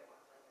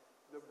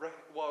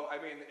 well,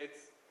 I mean,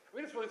 it's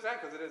really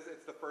sad, because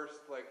it's the first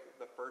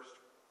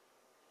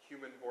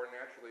human born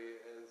naturally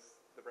is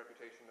the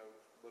reputation of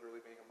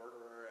literally being a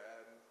murderer,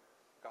 and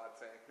God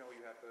saying, no,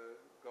 you have to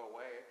go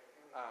away.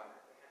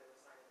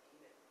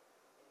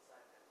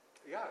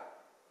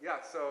 Yeah,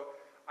 so,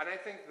 and I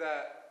think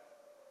that,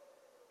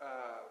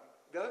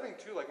 the other thing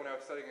too, like when I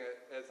was studying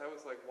it, is I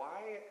was like,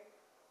 why,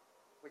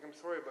 like, I'm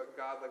sorry, but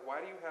God, like, why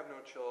do you have no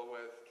chill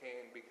with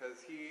Cain? Because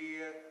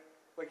he's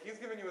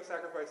given you a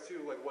sacrifice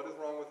too, like, what is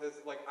wrong with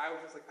his, like, I was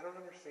just like, I don't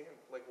understand,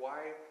 like,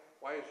 why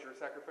is your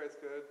sacrifice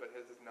good, but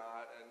his is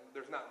not, and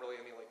there's not really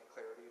any, like,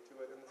 clarity to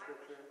it in the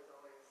scripture. My question was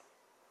always,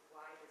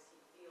 why does he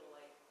feel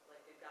like,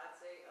 did God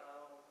say,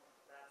 oh,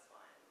 that's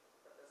fine,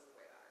 but this is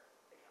way better?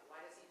 Like,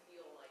 why does he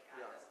feel like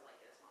God doesn't like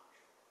it as much,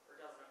 or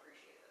doesn't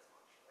appreciate it as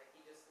much? Like,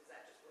 is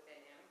that just within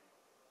him?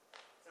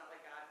 It's not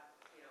like God,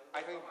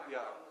 I think,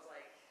 yeah. was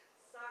like,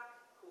 suck,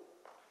 cool.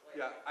 Like,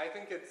 Yeah, I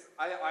think it's,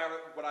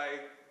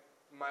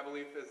 my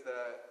belief is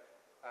that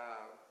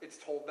it's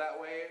told that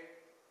way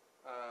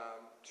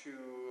to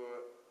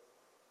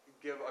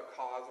give a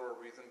cause or a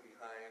reason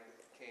behind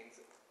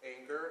Cain's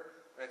anger.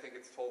 And I think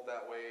it's told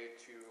that way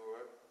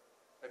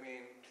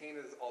Cain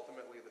is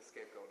ultimately the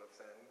scapegoat of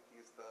sin.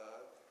 He's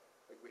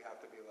we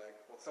have to be like,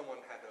 well, someone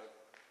had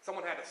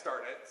to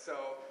start it.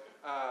 So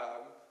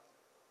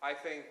I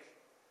think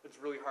it's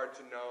really hard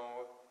to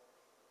know.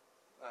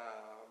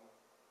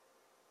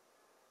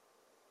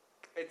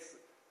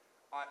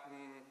 I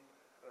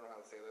don't know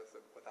how to say this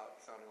without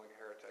sounding like a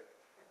heretic.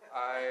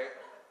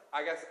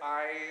 I guess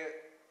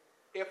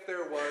if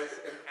there was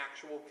an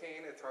actual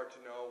Cain, it's hard to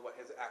know what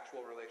his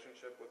actual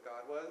relationship with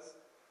God was.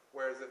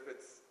 Whereas if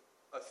it's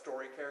a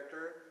story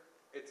character,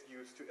 it's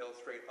used to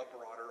illustrate a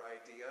broader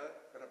idea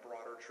and a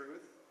broader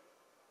truth.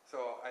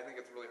 So I think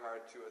it's really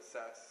hard to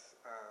assess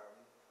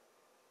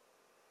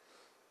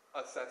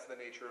assess the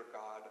nature of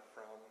God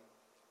from,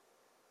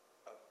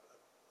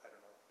 I don't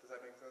know. Does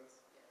that make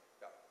sense?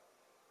 Yeah. Yeah.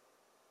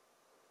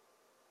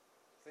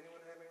 Does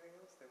anyone have anything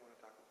else they want to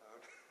talk about?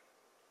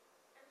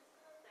 I'm just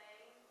gonna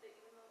say that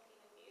even though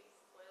Cain and Gabe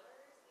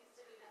spoilers, East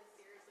of Eden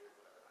seriously is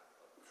one of the best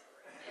books ever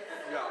written.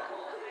 Yeah.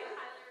 I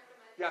highly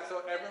recommend it. Yeah,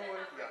 so Even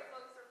everyone- the yeah. half-price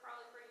books are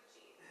probably pretty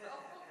cheap. So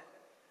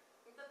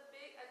it's a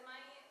big, as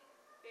my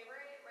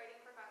favorite writing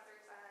professor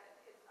said,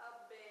 it's a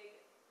big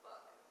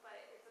book,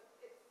 but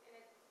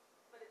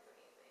it's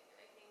amazing. And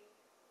I think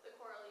the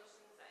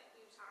correlations that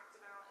you talked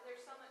about, and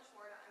there's so much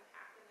more to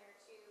unpack in there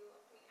too.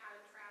 I mean,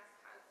 Adam Trask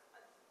has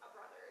a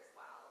brother as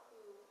well who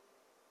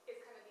is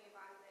kind of the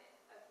embodiment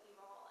of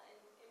evil. And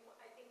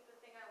I think the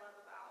thing I love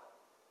about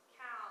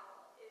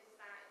Cal is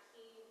that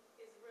he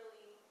is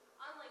really,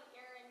 unlike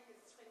Aaron,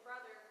 his twin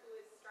brother, who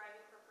is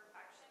striving for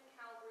perfection,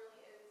 Cal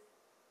really is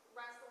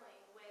wrestling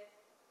with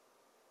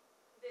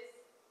this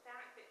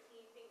fact that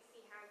he thinks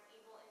he has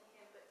evil in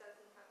him but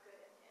doesn't have good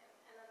in him.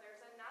 And then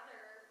there's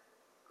another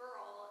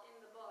girl in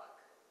the book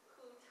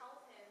who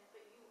tells him,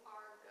 but you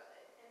are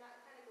good. And that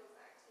kind of goes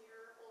back to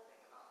your whole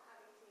thing about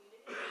having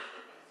community,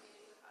 and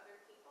community with other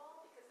people,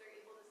 because they're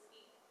able to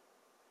speak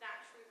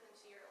that truth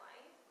into your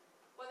life.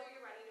 Whether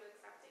you're ready to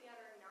accept it yet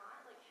or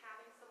not, like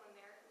having someone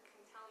there who can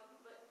tell you,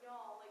 but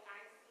no, like I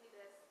see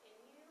this in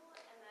you.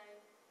 And then,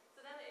 so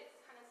then it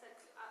kind of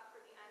sets you up for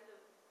the end of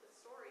the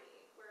story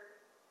where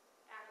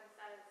Adam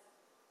says,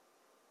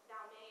 thou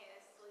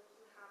mayest, like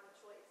you have a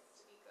choice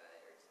to be good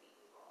or to be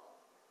evil.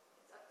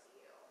 It's up to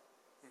you.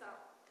 So,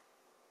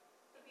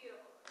 it's a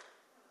beautiful book.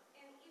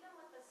 And even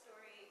with the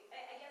story,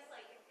 I guess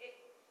like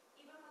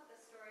even with the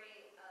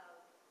story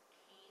of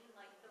Cain,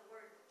 like the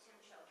word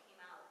Timshel came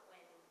out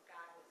when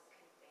God was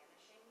kind of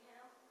banishing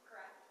him,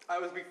 correct?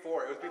 It was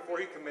before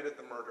he committed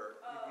the murder.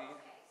 Oh, Mhm.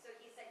 okay. So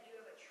he said you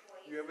have a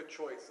choice. You have a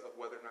choice of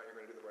whether or not you're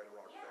going to do the right or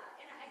wrong Yeah,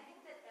 thing. and I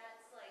think that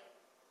that's like,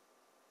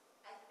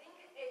 I think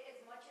it, as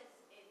much as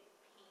it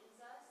pains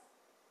us,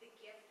 the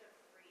gift of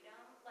freedom,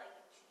 like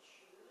to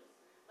choose,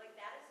 like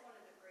that is one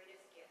of the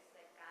greatest gifts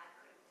that God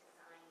could have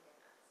designed in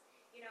us.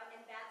 You know,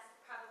 and that's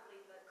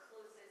probably the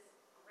closest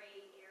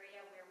gray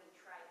area where we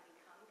try to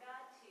become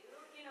God too,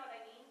 you know what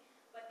I mean?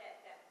 But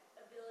that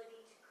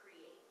ability to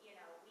create, you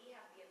know, we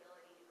have the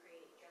ability to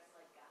create just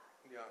like God.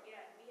 Yeah. You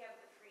know, we have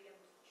the freedom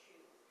to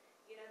choose.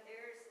 You know,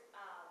 there's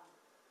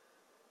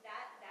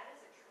that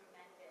is a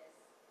tremendous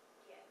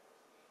gift.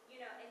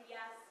 You know, and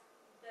yes,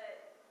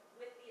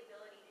 with the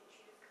ability to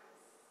choose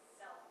comes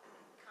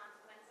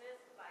consequences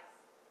by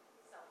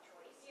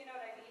self-choice. You know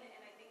what I mean?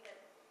 And I think that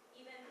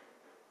even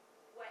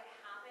what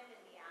happened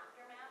in the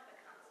aftermath, the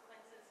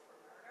consequences for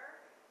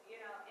murder,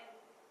 you know, and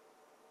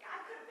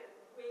God could have been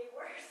way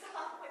worse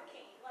off with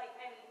Cain. Like,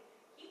 I mean,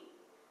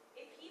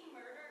 if he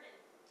murdered in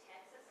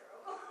Texas or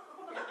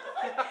Oklahoma,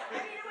 like, I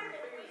mean, it would have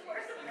been way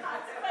worse of a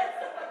consequence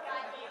than what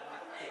God gave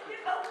him. You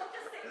know,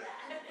 just say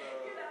that.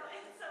 You know,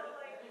 and so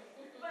like,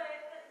 but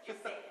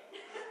just say it.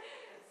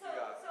 So,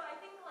 Yeah. so I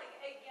think like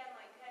again,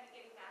 like kind of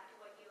getting back to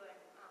what you and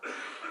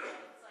said,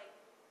 it's like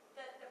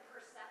the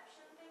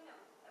perception thing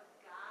of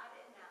God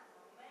in that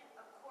moment.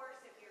 Of course,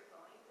 if you're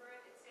going through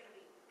it, it's going to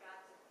be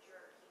God's a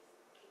jerk.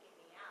 He's kicking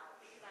me out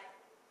because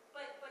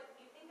But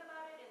you think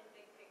about it in the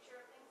big picture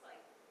of things, like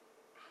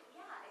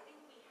yeah, I think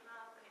we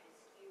have kind of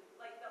skewed.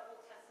 Like the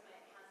Old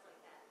Testament has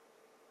like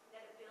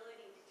that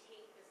ability to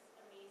take this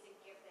amazing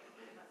gift that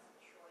gave us a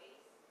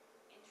choice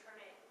and turn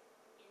it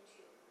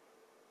into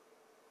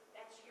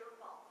that's your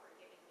fault for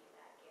giving me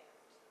that gift.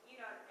 You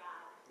know,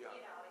 God. Yeah.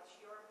 You know, it's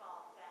your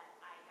fault that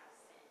I have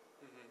sinned.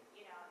 Mhm.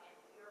 You know, and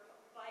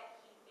but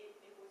it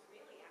was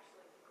really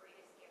actually the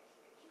greatest gift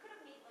he could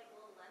have made like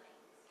little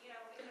lemmings. You know,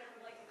 he could have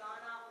like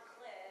gone off a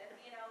cliff.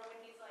 You know, when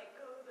he's like,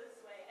 go this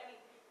way. I mean,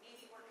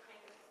 maybe we're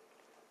kind of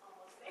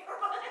almost there,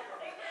 but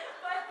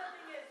the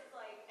thing is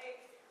like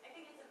I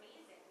think it's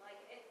amazing. Like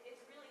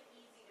it's really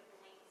easy to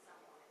blame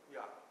someone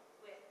Yeah.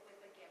 with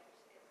the gift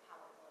as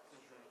powerful as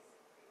Mhm. choice and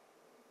freedom.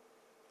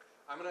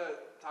 I'm going to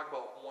talk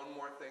about one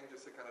more thing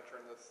just to kind of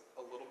turn this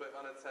a little bit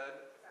on its head.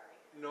 Sorry.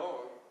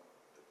 No,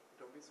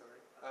 don't be sorry.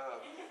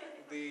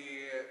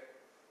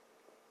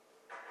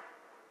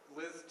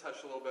 Liz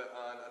touched a little bit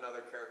on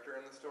another character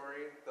in the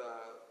story,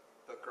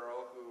 the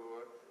girl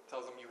who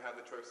tells him you have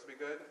the choice to be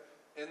good.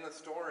 In the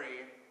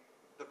story,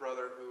 the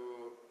brother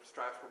who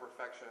strives for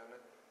perfection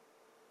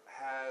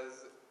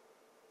has,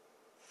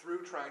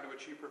 through trying to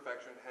achieve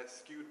perfection, has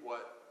skewed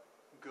what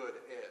good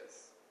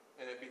is.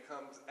 And it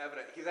becomes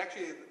evident. He's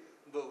actually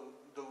the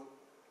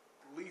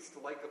least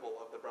likable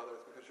of the brothers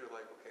because you're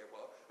like, okay,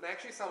 well, and I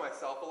actually saw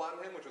myself a lot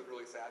in him, which was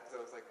really sad because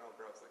I was like, oh,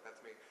 gross, like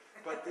that's me.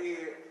 But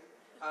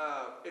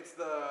he's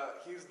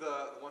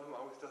the one who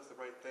always does the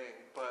right thing,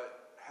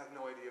 but has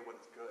no idea what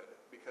is good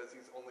because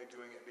he's only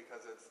doing it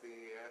because it's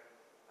the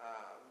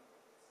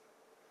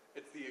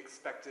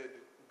expected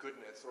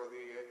goodness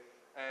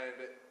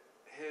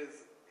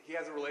he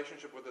has a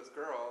relationship with this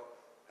girl,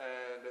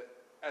 and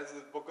as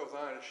the book goes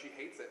on, she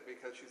hates it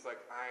because she's like,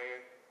 I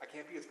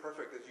can't be as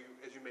perfect as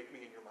you make me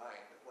in your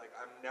mind. Like,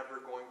 I'm never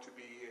going to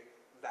be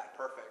that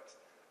perfect.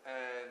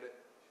 And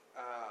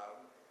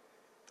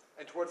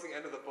And towards the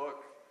end of the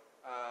book,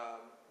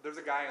 there's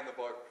a guy in the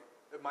book.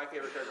 My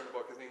favorite character in the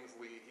book, his name is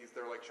Lee. He's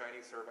their like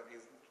Chinese servant.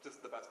 He's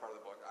just the best part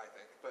of the book, I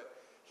think. But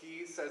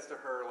he says to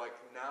her, like,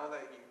 now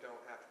that you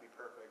don't have to be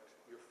perfect,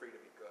 you're free to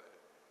be good.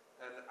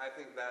 And I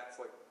think that's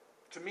like,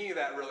 to me,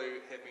 that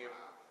really hit me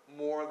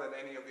more than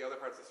any of the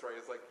other parts of the story.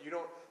 Is like, you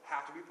don't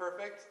have to be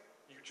perfect.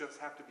 You just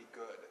have to be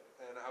good.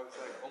 And I was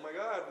like, oh my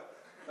God,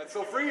 that's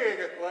so freeing.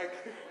 Like,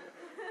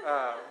 And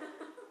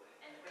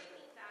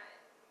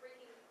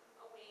breaking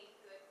away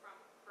good from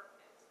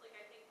perfect. Like,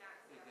 I think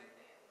that's the other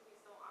thing. We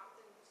so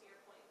often, to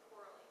your point,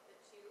 correlate the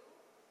two,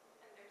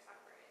 and they're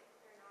separate.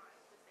 They're not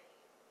the same.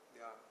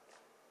 yeah.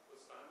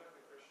 Was Steinbeck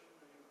a Christian?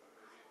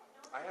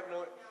 I have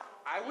no.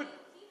 I would.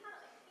 He had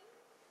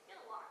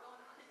a lot going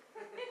on.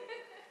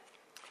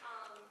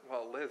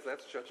 Well, Liz,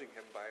 that's judging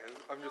him by his.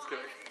 I'm just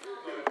kidding.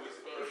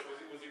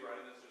 Was he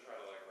writing this to try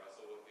to like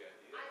wrestle with the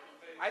idea of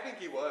faith? I think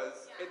he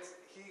was. Yeah.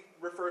 He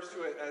refers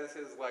to it as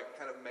his like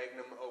kind of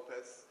magnum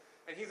opus,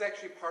 and he's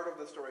actually part of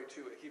the story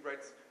too. He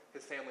writes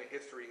his family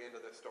history into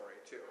this story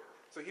too.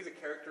 So he's a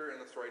character in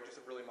the story, just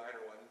a really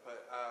minor one.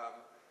 But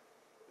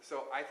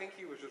so I think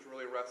he was just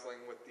really wrestling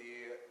with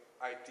the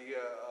idea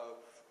of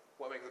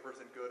what makes a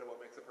person good and what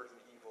makes a person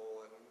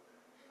evil. And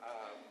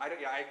I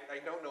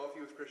don't know if he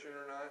was Christian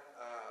or not.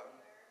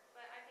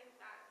 But I think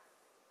that's,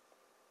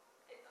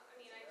 I just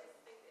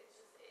think it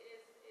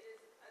is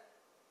a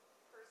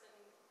person,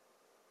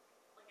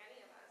 like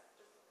any of us,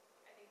 just,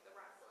 I think the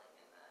wrestling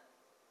and the,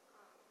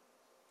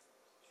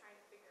 trying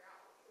to figure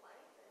out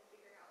life and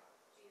figuring out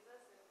Jesus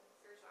and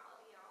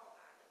spirituality and all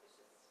of that, like, it's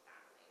just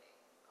fascinating,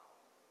 so.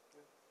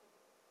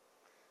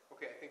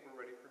 Okay, I think we're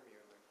ready for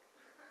music.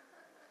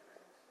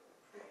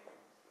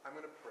 I'm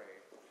going to pray.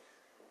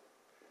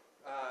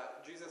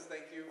 Jesus,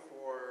 thank you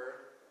for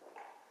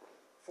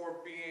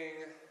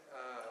being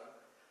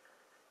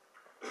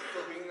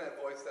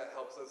that voice that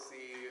helps us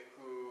see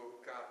who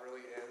God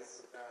really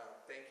is.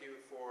 Thank you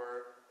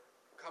for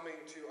coming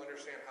to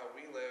understand how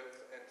we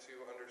live and to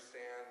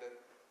understand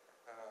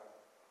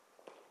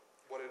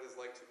what it is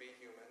like to be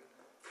human.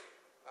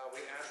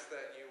 We ask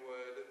that you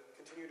would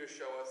continue to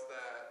show us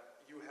that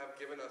you have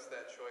given us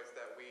that choice,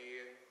 that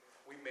we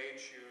may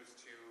choose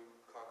to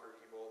conquer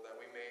evil, that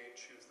we may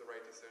choose the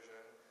right decision.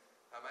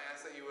 I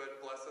ask that you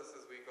would bless us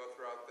as we go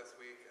throughout this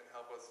week and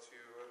help us to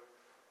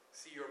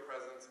see your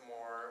presence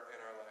more in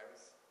our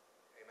lives.